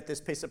glad we got this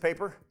piece of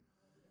paper?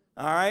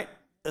 All right.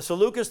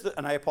 Seleucus,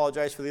 and I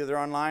apologize for the other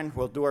online.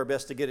 We'll do our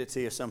best to get it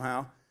to you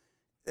somehow.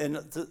 And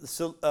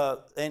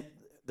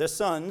the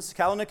sons,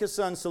 Callinicus'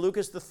 sons,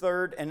 Seleucus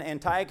III and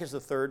Antiochus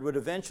III, would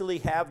eventually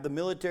have the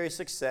military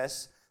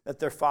success that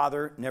their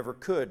father never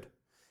could.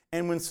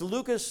 And when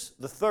Seleucus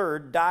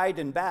III died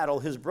in battle,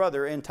 his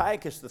brother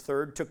Antiochus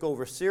III took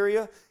over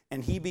Syria,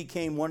 and he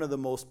became one of the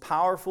most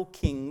powerful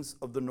kings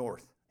of the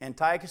north.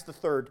 Antiochus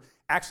III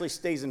actually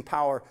stays in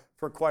power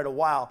for quite a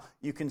while.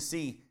 You can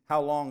see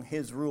how long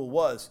his rule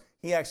was.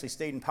 He actually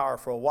stayed in power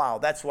for a while.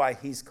 That's why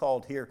he's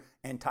called here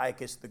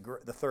Antiochus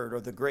the Third,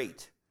 or the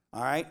Great.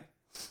 All right?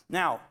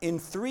 Now, in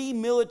 3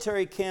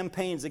 military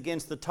campaigns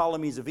against the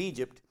Ptolemies of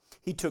Egypt,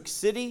 he took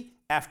city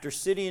after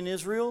city in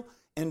Israel,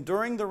 and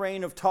during the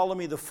reign of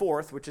Ptolemy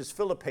IV, which is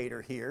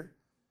Philopator here,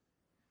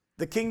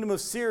 the kingdom of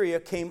Syria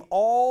came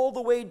all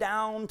the way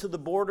down to the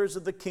borders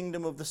of the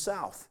kingdom of the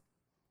south.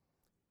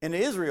 And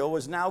Israel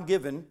was now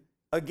given,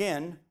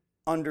 again,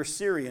 under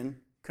Syrian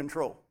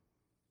control.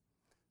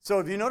 So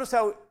if you notice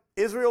how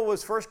Israel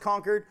was first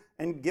conquered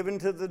and given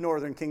to the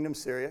northern kingdom,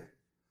 Syria,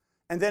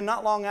 and then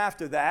not long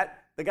after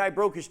that, the guy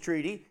broke his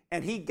treaty,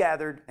 and he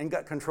gathered and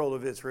got control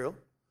of Israel.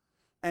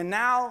 And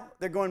now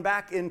they're going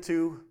back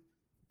into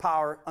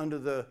power under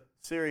the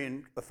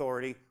Syrian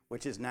authority,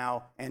 which is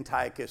now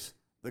Antiochus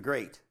the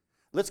Great.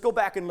 Let's go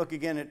back and look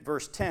again at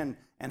verse 10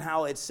 and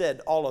how it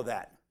said all of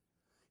that.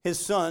 His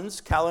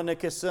sons,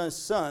 Callinicus'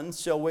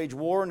 sons, shall wage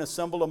war and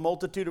assemble a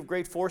multitude of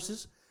great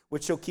forces,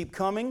 which shall keep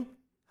coming.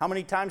 How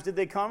many times did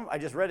they come? I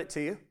just read it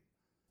to you.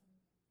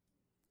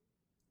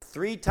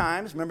 3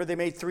 times. Remember, they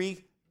made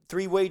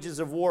three wages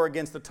of war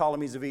against the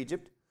Ptolemies of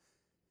Egypt,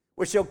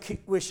 which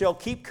shall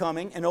keep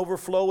coming and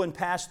overflow and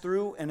pass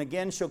through, and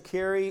again shall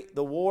carry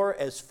the war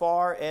as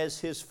far as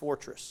his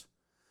fortress.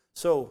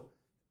 So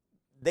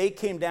they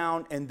came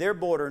down, and their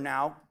border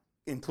now,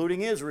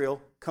 including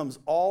Israel, comes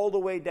all the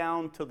way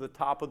down to the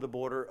top of the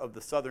border of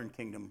the southern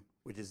kingdom,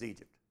 which is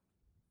Egypt.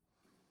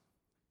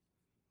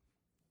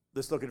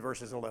 Let's look at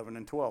verses 11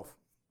 and 12.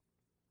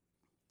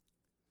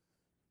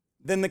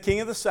 Then the king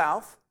of the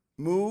south,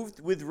 moved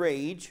with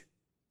rage,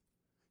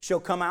 shall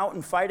come out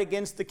and fight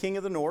against the king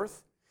of the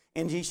north,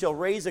 and he shall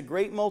raise a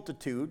great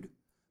multitude,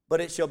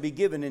 but it shall be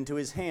given into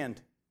his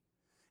hand.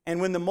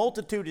 And when the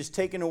multitude is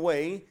taken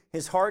away,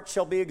 his heart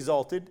shall be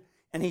exalted,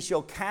 and he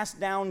shall cast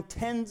down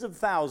tens of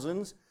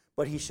thousands,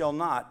 but he shall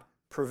not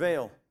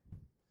prevail.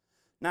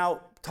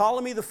 Now,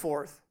 Ptolemy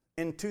IV,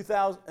 in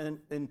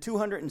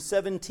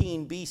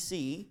 217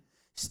 BC,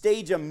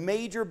 staged a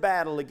major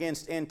battle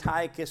against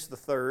Antiochus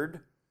III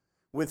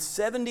with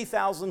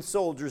 70,000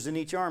 soldiers in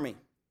each army.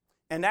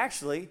 And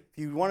actually, if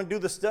you want to do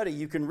the study,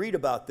 you can read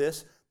about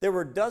this. There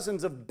were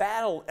dozens of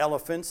battle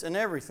elephants and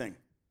everything.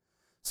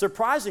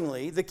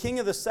 Surprisingly, the king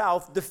of the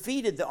south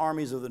defeated the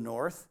armies of the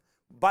north.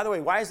 By the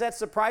way, why is that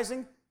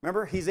surprising?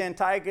 Remember, he's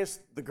Antiochus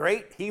the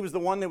Great. He was the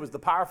one that was the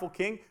powerful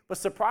king. But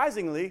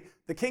surprisingly,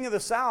 the king of the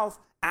south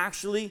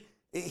actually,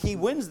 he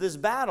wins this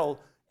battle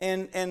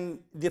and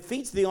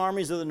defeats the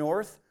armies of the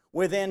north,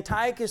 with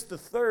Antiochus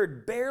III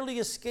barely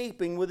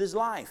escaping with his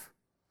life.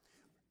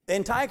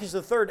 Antiochus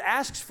III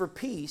asks for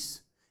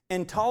peace,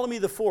 and Ptolemy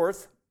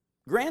IV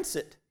grants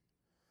it.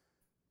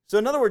 So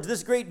in other words,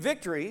 this great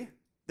victory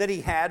that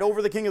he had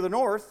over the king of the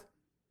north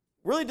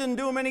really didn't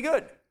do him any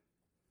good,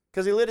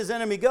 because he let his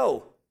enemy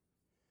go,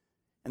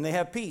 and they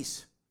have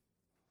peace.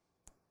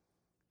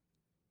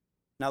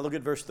 Now look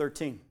at verse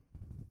 13.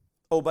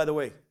 Oh, by the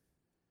way,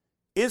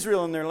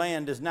 Israel and their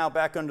land is now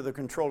back under the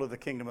control of the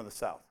kingdom of the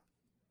south.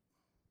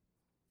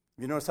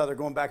 You notice how they're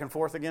going back and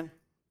forth again?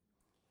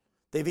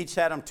 They've each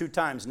had them 2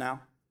 times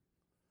now.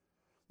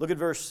 Look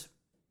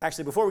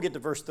at before we get to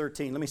verse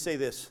 13, let me say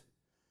this.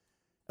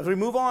 As we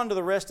move on to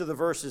the rest of the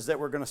verses that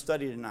we're going to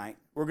study tonight,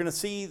 we're going to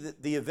see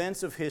that the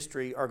events of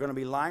history are going to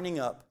be lining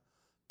up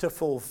to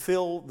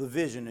fulfill the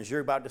vision, as you're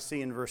about to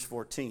see in verse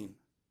 14.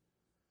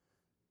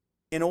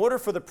 In order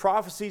for the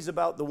prophecies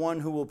about the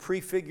one who will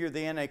prefigure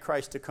the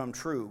Antichrist to come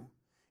true,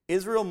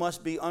 Israel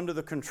must be under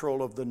the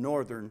control of the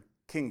northern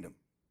kingdom.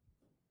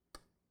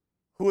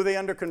 Who are they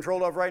under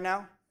control of right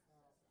now?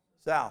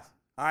 South.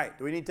 All right,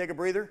 do we need to take a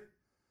breather?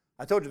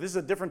 I told you this is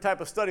a different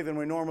type of study than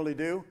we normally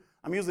do.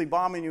 I'm usually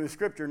bombing you with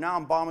scripture. Now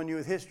I'm bombing you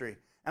with history.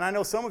 And I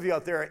know some of you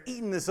out there are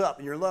eating this up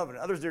and you're loving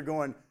it. Others are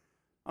going,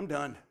 I'm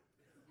done.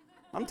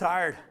 I'm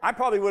tired. I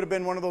probably would have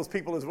been one of those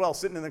people as well,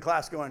 sitting in the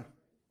class going,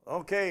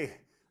 okay,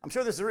 I'm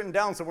sure this is written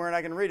down somewhere and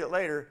I can read it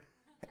later.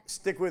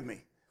 Stick with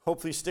me.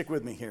 Hopefully stick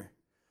with me here.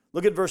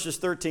 Look at verses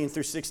 13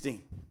 through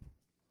 16.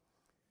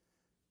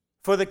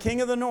 For the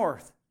king of the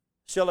north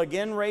shall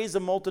again raise a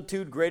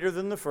multitude greater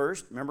than the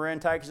first. Remember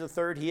Antiochus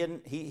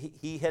III,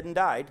 he hadn't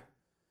died.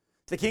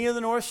 The king of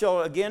the north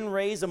shall again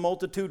raise a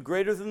multitude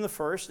greater than the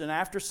first, and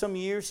after some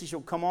years he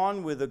shall come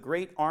on with a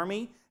great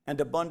army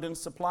and abundant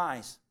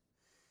supplies.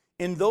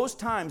 In those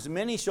times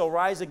many shall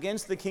rise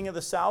against the king of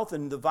the south,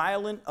 and the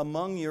violent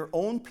among your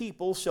own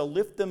people shall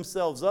lift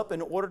themselves up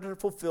in order to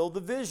fulfill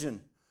the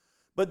vision,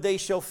 but they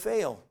shall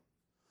fail.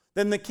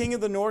 Then the king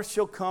of the north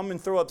shall come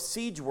and throw up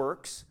siege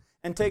works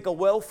and take a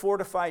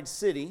well-fortified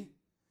city,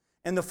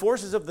 and the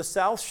forces of the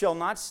south shall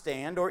not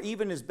stand, or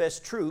even his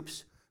best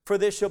troops, for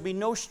there shall be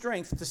no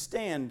strength to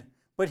stand.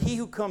 But he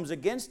who comes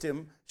against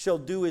him shall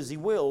do as he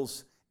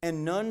wills,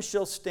 and none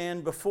shall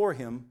stand before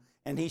him,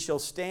 and he shall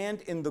stand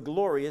in the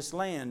glorious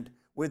land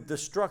with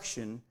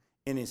destruction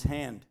in his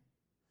hand.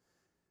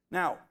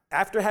 Now,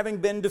 after having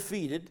been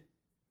defeated,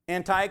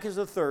 Antiochus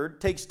III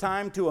takes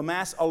time to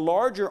amass a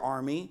larger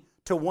army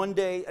to one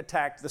day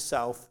attack the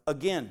south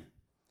again.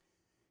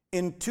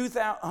 In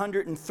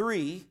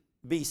 203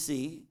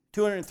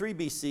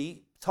 BC,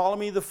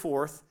 Ptolemy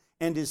IV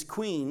and his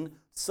queen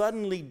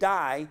suddenly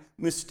die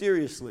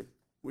mysteriously.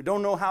 We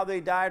don't know how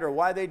they died or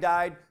why they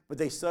died, but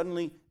they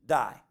suddenly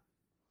die.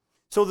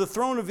 So the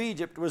throne of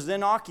Egypt was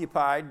then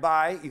occupied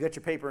by, you got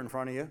your paper in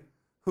front of you,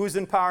 who's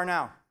in power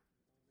now?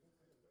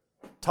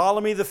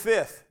 Ptolemy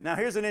V. Now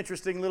here's an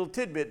interesting little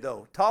tidbit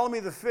though.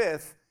 Ptolemy V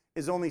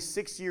is only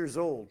 6 years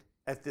old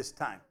at this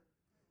time.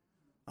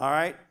 All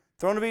right?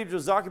 Throne of Egypt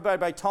was occupied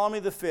by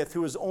Ptolemy V,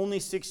 who was only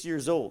 6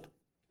 years old.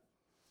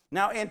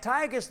 Now,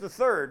 Antiochus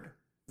III,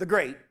 the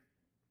Great,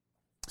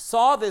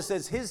 saw this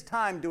as his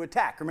time to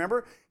attack.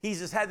 Remember, he's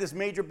just had this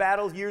major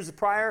battle years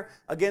prior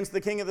against the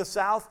king of the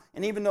south,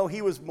 and even though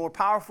he was more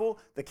powerful,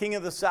 the king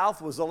of the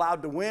south was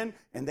allowed to win,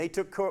 and they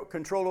took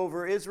control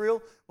over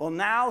Israel. Well,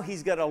 now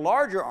he's got a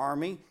larger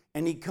army,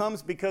 and he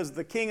comes because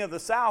the king of the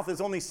south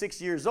is only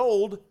 6 years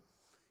old,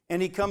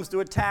 and he comes to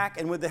attack,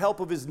 and with the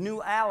help of his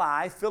new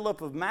ally,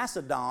 Philip of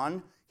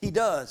Macedon, he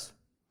does.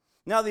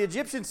 Now, the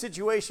Egyptian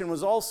situation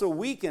was also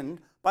weakened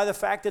by the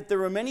fact that there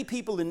were many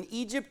people in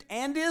Egypt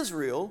and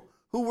Israel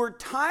who were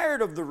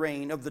tired of the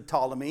reign of the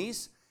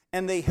Ptolemies,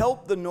 and they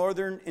helped the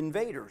northern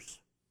invaders.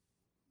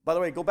 By the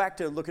way, go back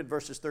to look at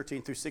verses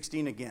 13 through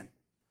 16 again.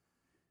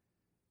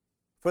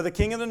 For the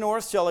king of the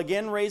north shall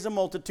again raise a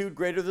multitude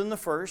greater than the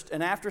first,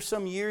 and after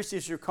some years he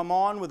shall come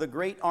on with a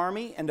great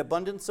army and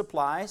abundant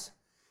supplies.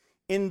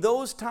 In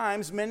those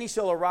times many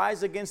shall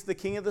arise against the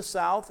king of the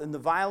south, and the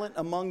violent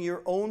among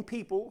your own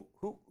people.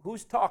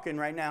 Who's talking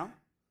right now?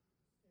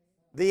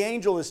 The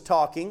angel is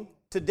talking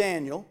to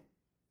Daniel.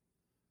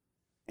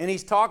 And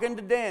he's talking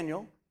to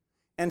Daniel.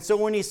 And so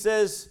when he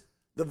says,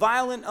 the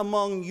violent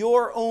among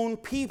your own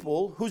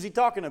people, who's he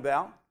talking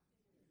about?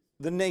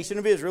 The nation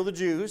of Israel, the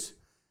Jews,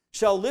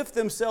 shall lift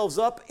themselves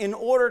up in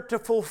order to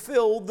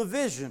fulfill the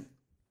vision.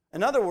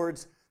 In other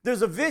words,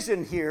 there's a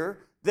vision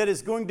here that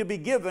is going to be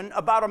given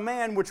about a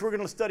man which we're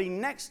going to study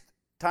next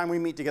time we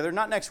meet together.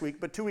 Not next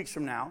week, but 2 weeks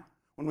from now,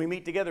 when we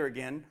meet together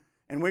again.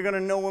 And we're going to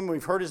know him,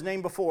 we've heard his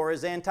name before,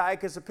 as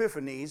Antiochus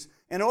Epiphanes.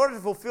 In order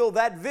to fulfill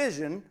that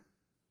vision,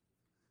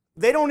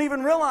 they don't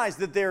even realize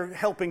that they're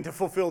helping to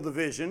fulfill the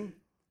vision.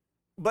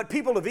 But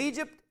people of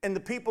Egypt and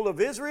the people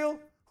of Israel,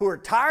 who are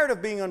tired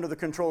of being under the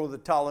control of the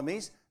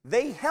Ptolemies,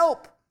 they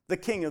help the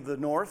king of the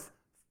north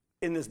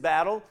in this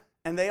battle,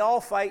 and they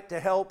all fight to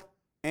help,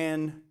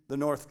 and the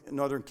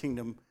northern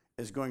kingdom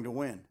is going to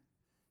win.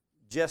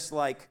 Just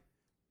like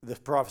the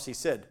prophecy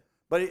said.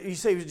 But you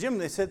say, Jim,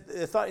 it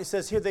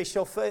says here they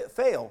shall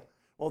fail.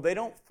 Well, they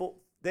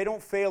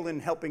don't fail in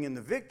helping in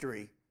the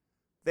victory.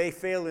 They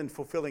fail in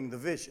fulfilling the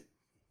vision.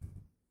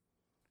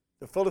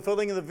 The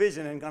fulfilling of the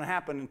vision isn't going to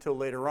happen until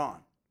later on.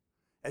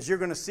 As you're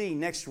going to see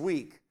next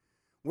week,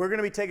 we're going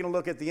to be taking a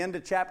look at the end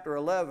of chapter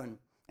 11,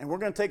 and we're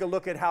going to take a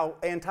look at how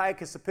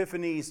Antiochus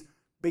Epiphanes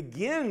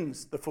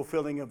begins the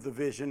fulfilling of the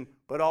vision,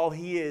 but all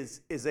he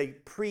is a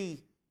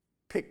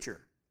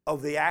pre-picture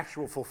of the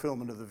actual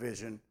fulfillment of the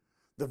vision.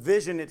 The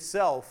vision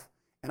itself,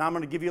 and I'm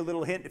going to give you a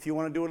little hint if you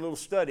want to do a little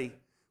study,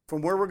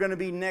 from where we're going to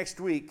be next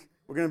week,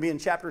 we're going to be in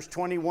chapters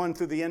 21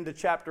 through the end of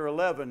chapter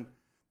 11.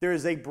 There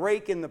is a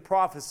break in the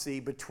prophecy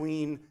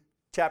between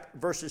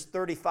verses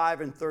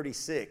 35 and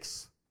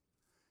 36.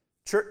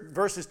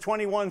 Verses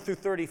 21 through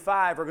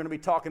 35 are going to be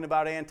talking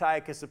about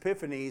Antiochus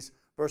Epiphanes.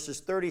 Verses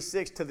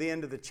 36 to the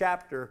end of the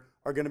chapter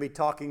are going to be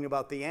talking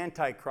about the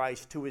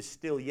Antichrist, who is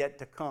still yet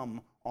to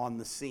come on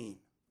the scene.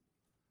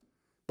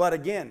 But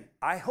again,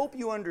 I hope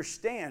you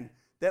understand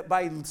that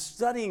by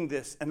studying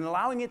this and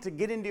allowing it to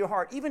get into your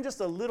heart, even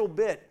just a little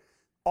bit,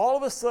 all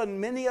of a sudden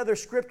many other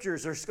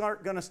scriptures are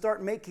going to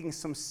start making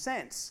some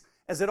sense.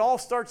 As it all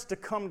starts to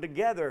come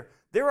together,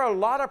 there are a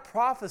lot of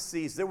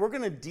prophecies that we're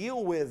going to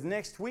deal with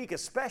next week,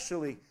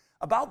 especially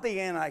about the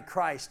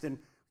Antichrist. And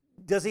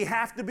does he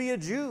have to be a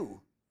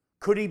Jew?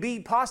 Could he be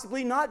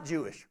possibly not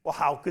Jewish? Well,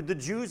 how could the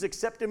Jews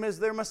accept him as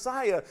their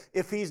Messiah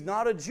if he's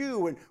not a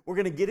Jew? And we're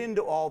going to get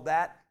into all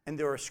that, and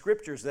there are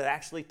scriptures that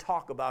actually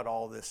talk about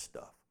all this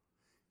stuff.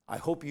 I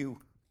hope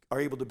you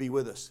are able to be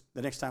with us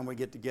the next time we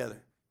get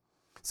together.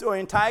 So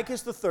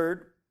Antiochus III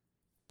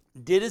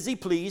did as he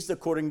pleased,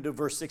 according to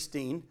verse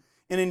 16.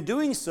 And in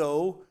doing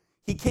so,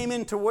 he came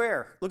into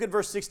where? Look at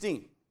verse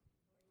 16.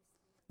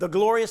 The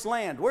glorious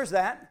land. Where's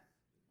that?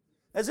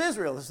 That's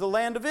Israel. It's the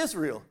land of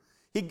Israel.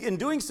 In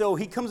doing so,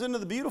 he comes into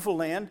the beautiful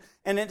land,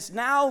 and it's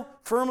now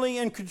firmly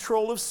in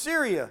control of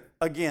Syria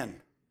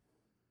again.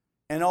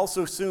 And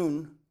also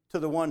soon to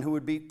the one who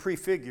would be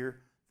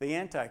prefigure the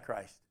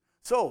Antichrist.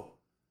 So,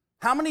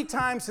 how many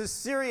times has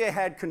Syria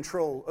had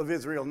control of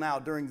Israel now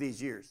during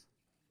these years?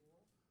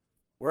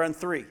 We're on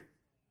 3.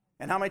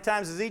 And how many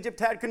times has Egypt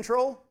had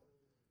control?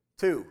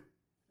 2.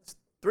 It's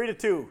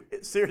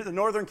 3-2. Syria, the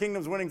northern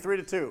kingdom's winning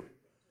 3-2.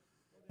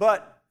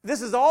 But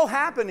this is all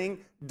happening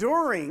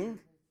during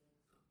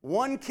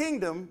one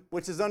kingdom,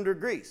 which is under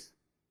Greece.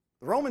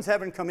 The Romans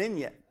haven't come in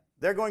yet.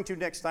 They're going to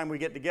next time we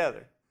get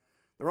together.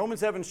 The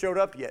Romans haven't showed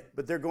up yet,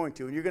 but they're going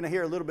to. And you're going to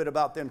hear a little bit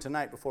about them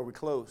tonight before we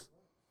close.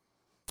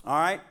 All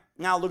right,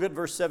 now look at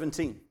verse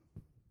 17.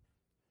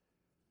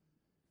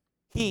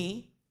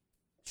 He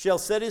shall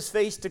set his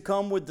face to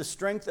come with the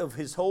strength of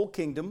his whole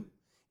kingdom,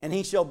 and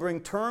he shall bring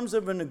terms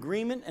of an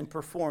agreement and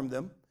perform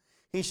them.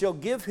 He shall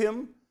give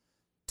him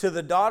to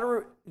the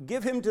daughter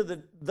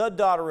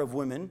of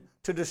women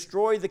to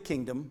destroy the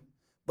kingdom,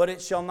 but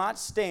it shall not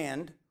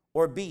stand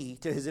or be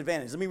to his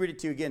advantage. Let me read it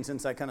to you again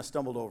since I kind of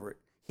stumbled over it.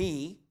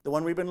 He, the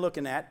one we've been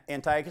looking at,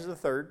 Antiochus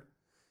III,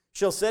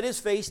 shall set his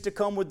face to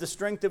come with the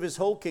strength of his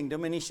whole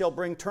kingdom, and he shall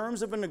bring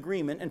terms of an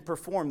agreement and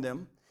perform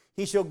them.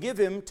 He shall give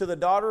him to the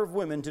daughter of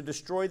women to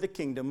destroy the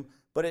kingdom,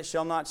 but it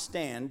shall not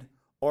stand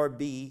or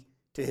be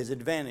to his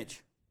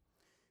advantage.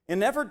 In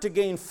an effort to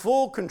gain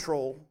full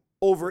control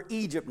over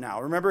Egypt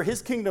now, remember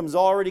his kingdom's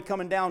already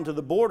coming down to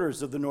the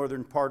borders of the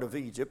northern part of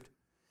Egypt.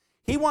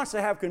 He wants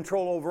to have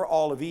control over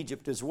all of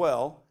Egypt as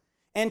well.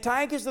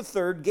 Antiochus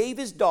III gave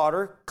his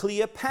daughter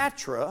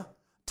Cleopatra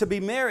to be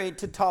married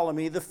to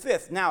Ptolemy V.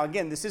 Now,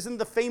 again, this isn't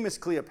the famous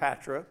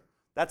Cleopatra.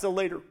 That's a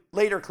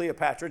later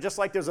Cleopatra. Just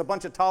like there's a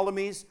bunch of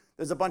Ptolemies,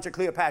 there's a bunch of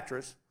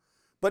Cleopatras.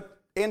 But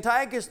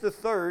Antiochus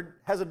III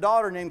has a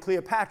daughter named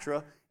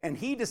Cleopatra, and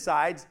he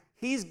decides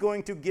he's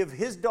going to give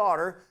his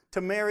daughter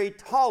to marry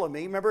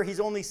Ptolemy. Remember, he's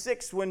only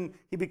 6 when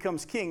he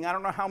becomes king. I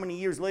don't know how many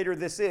years later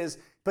this is,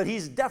 but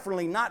he's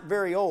definitely not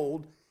very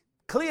old.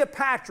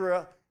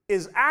 Cleopatra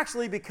is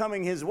actually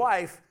becoming his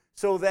wife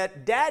so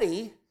that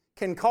daddy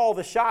can call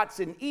the shots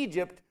in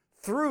Egypt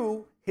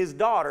through his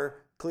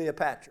daughter,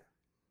 Cleopatra.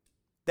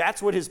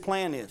 That's what his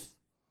plan is.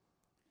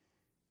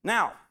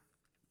 Now,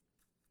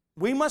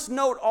 we must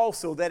note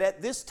also that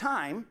at this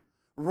time,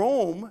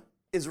 Rome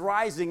is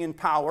rising in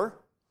power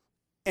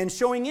and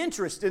showing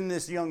interest in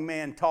this young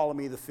man,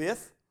 Ptolemy V.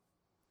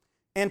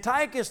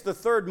 Antiochus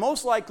III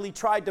most likely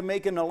tried to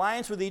make an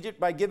alliance with Egypt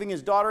by giving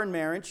his daughter in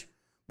marriage,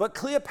 but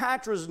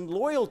Cleopatra's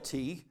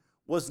loyalty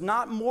was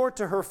not more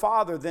to her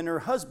father than her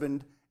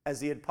husband as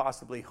he had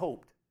possibly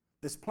hoped.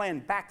 This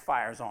plan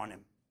backfires on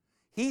him.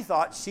 He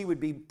thought she would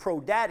be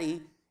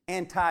pro-daddy,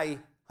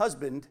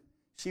 anti-husband.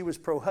 She was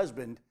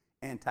pro-husband,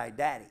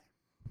 anti-daddy.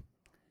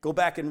 Go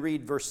back and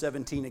read verse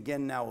 17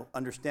 again now,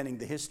 understanding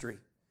the history.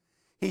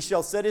 He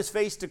shall set his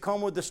face to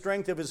come with the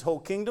strength of his whole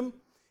kingdom,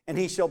 and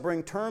he shall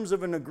bring terms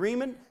of an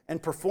agreement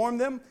and perform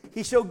them.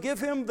 He shall give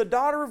him the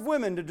daughter of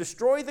women to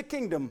destroy the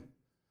kingdom,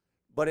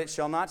 but it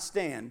shall not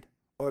stand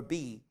or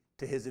be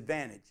to his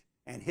advantage.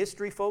 And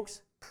history,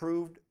 folks,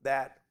 proved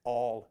that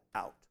all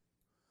out.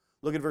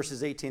 Look at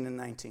verses 18 and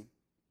 19.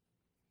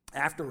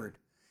 Afterward,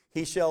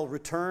 he shall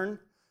turn,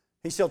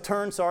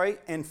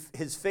 and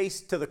his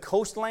face to the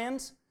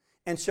coastlands,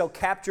 and shall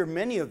capture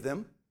many of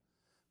them.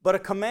 But a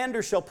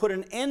commander shall put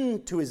an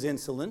end to his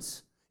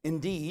insolence.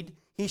 Indeed,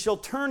 he shall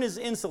turn his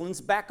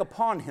insolence back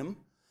upon him.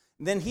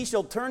 Then he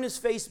shall turn his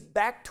face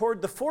back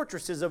toward the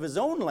fortresses of his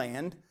own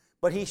land,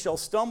 but he shall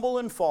stumble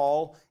and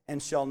fall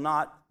and shall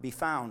not be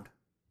found.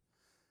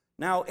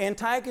 Now,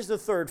 Antiochus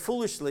III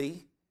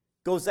foolishly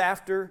goes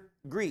after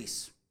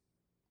Greece.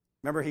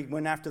 Remember, he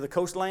went after the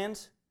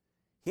coastlands?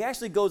 He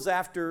actually goes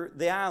after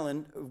the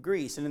island of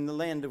Greece and in the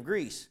land of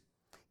Greece.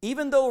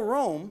 Even though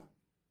Rome,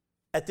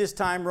 at this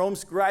time,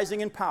 Rome's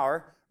rising in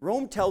power,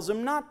 Rome tells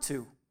him not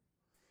to.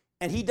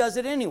 And he does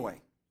it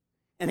anyway.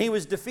 And he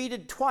was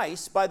defeated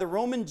twice by the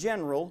Roman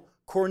general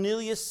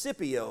Cornelius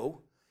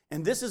Scipio,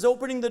 and this is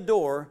opening the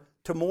door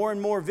to more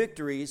and more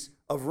victories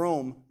of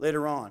Rome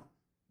later on.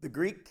 The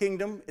Greek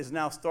kingdom is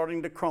now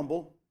starting to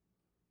crumble,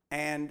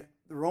 and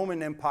the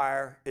Roman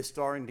Empire is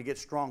starting to get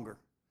stronger.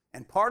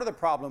 And part of the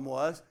problem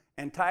was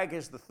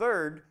Antiochus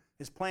III,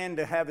 his plan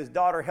to have his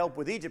daughter help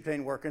with Egypt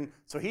ain't working,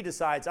 so he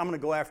decides, I'm going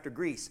to go after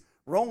Greece.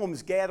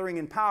 Rome's gathering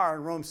in power,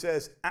 and Rome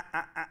says,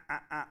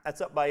 that's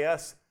up by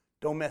us,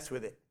 don't mess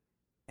with it.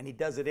 And he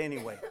does it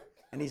anyway.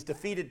 And he's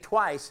defeated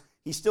twice.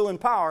 He's still in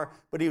power,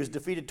 but he was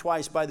defeated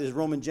twice by this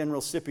Roman general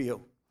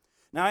Scipio.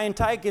 Now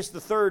Antiochus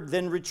III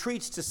then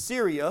retreats to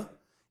Syria,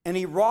 and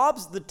he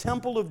robs the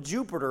temple of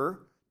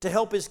Jupiter to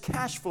help his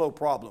cash flow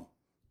problem.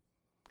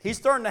 He's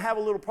starting to have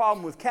a little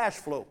problem with cash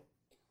flow.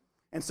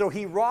 And so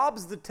he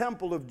robs the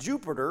temple of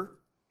Jupiter,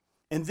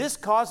 and this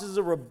causes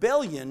a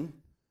rebellion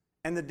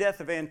and the death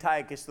of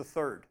Antiochus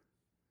III.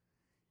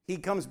 He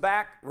comes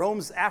back,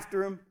 Rome's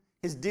after him.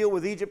 His deal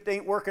with Egypt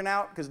ain't working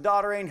out because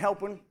daughter ain't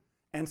helping.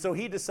 And so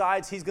he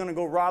decides he's going to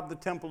go rob the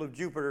temple of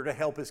Jupiter to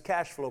help his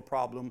cash flow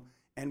problem.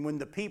 And when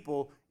the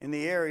people in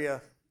the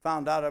area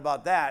found out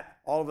about that,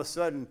 all of a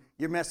sudden,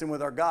 you're messing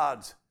with our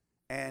gods.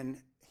 And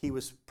he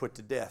was put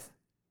to death.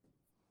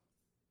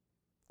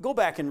 Go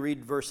back and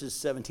read verses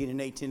 17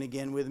 and 18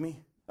 again with me.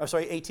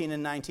 18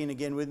 and 19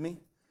 again with me.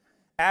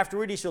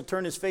 Afterward, he shall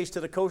turn his face to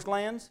the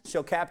coastlands,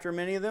 shall capture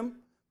many of them,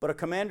 but a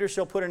commander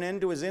shall put an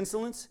end to his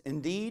insolence.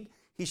 Indeed,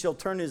 he shall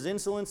turn his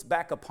insolence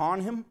back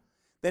upon him.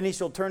 Then he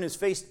shall turn his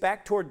face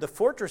back toward the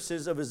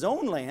fortresses of his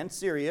own land,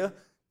 Syria,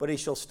 but he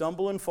shall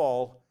stumble and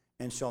fall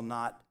and shall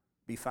not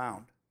be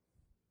found.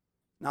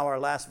 Now our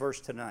last verse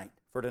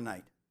for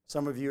tonight.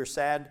 Some of you are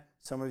sad.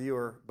 Some of you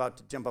are about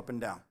to jump up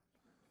and down.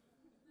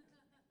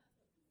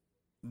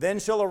 Then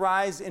shall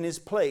arise in his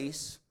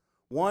place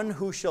one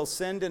who shall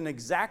send an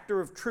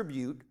exactor of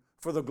tribute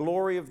for the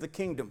glory of the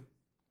kingdom.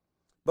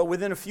 But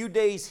within a few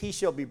days he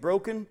shall be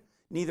broken,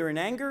 neither in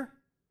anger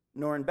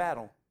nor in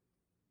battle.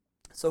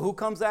 So who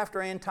comes after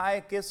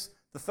Antiochus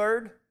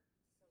III?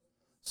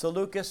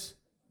 Seleucus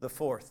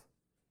IV.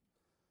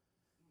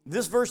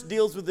 This verse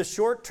deals with the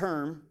short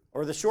term,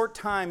 or the short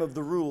time of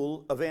the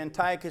rule of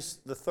Antiochus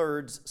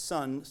III's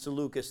son,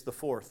 Seleucus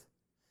IV.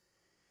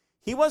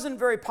 He wasn't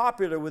very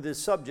popular with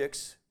his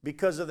subjects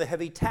because of the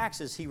heavy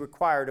taxes he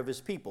required of his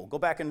people. Go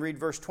back and read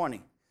verse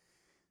 20.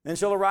 Then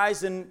shall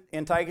arise in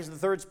Antiochus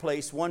III's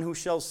place one who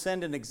shall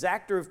send an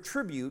exactor of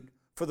tribute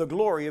for the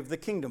glory of the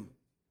kingdom.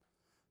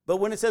 But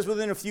when it says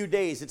within a few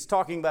days, it's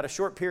talking about a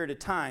short period of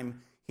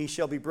time. He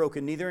shall be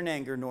broken neither in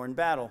anger nor in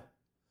battle.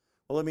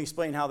 Well, let me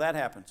explain how that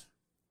happens.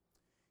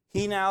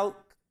 He now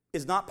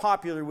is not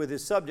popular with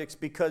his subjects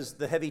because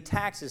the heavy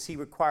taxes he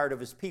required of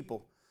his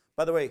people.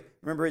 By the way,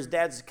 remember his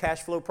dad's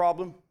cash flow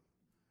problem?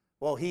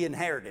 Well, he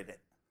inherited it.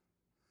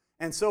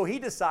 And so he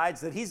decides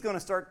that he's going to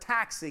start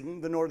taxing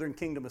the northern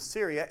kingdom of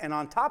Syria. And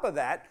on top of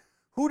that,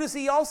 who does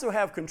he also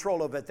have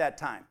control of at that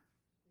time?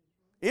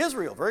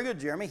 Israel. Very good,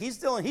 Jeremy.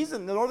 He's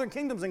in the northern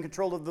kingdom's in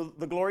control of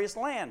the glorious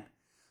land.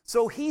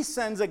 So he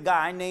sends a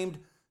guy named,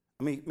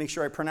 let me make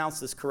sure I pronounce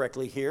this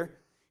correctly here.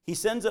 He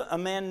sends a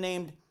man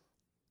named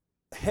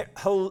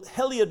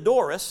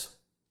Heliodorus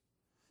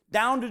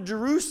down to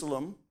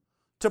Jerusalem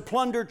to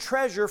plunder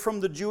treasure from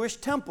the Jewish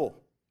temple.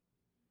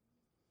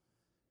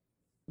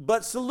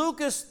 But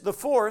Seleucus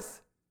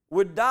IV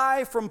would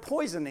die from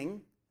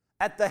poisoning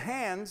at the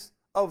hands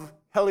of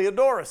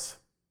Heliodorus,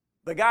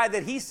 the guy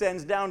that he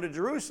sends down to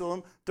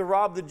Jerusalem to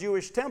rob the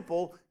Jewish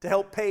temple to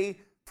help pay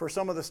for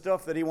some of the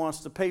stuff that he wants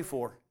to pay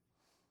for.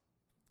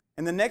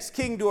 And the next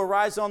king to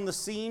arise on the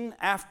scene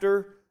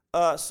after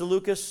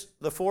Seleucus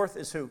IV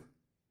is who?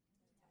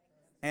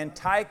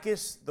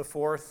 Antiochus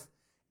IV,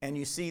 and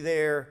you see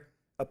there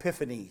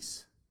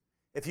Epiphanes.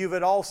 If you've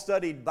at all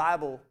studied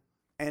Bible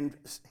and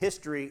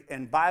history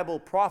and Bible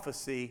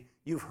prophecy,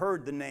 you've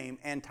heard the name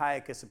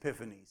Antiochus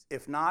Epiphanes.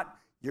 If not,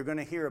 you're going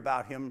to hear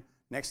about him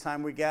next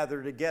time we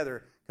gather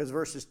together, because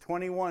verses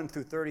 21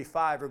 through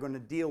 35 are going to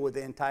deal with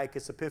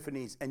Antiochus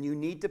Epiphanes. And you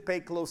need to pay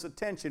close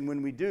attention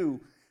when we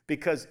do,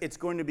 because it's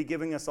going to be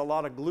giving us a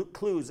lot of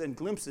clues and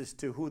glimpses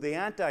to who the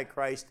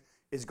Antichrist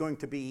is going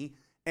to be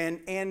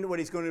and what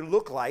he's going to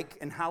look like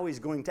and how he's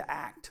going to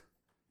act.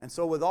 And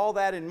so with all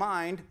that in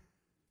mind,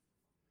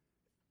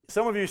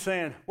 some of you are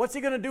saying, what's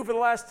he going to do for the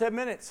last 10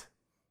 minutes?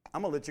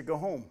 I'm going to let you go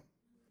home.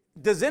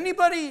 Has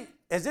anybody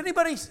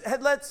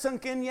had that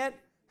sunk in yet?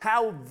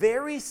 How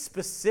very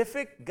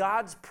specific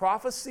God's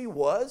prophecy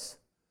was?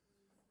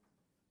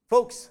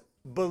 Folks,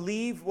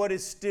 believe what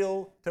is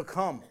still to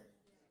come.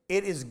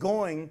 It is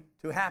going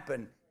to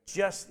happen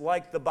just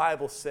like the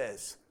Bible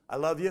says. I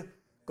love you.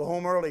 Go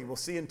home early. We'll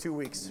see you in 2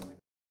 weeks.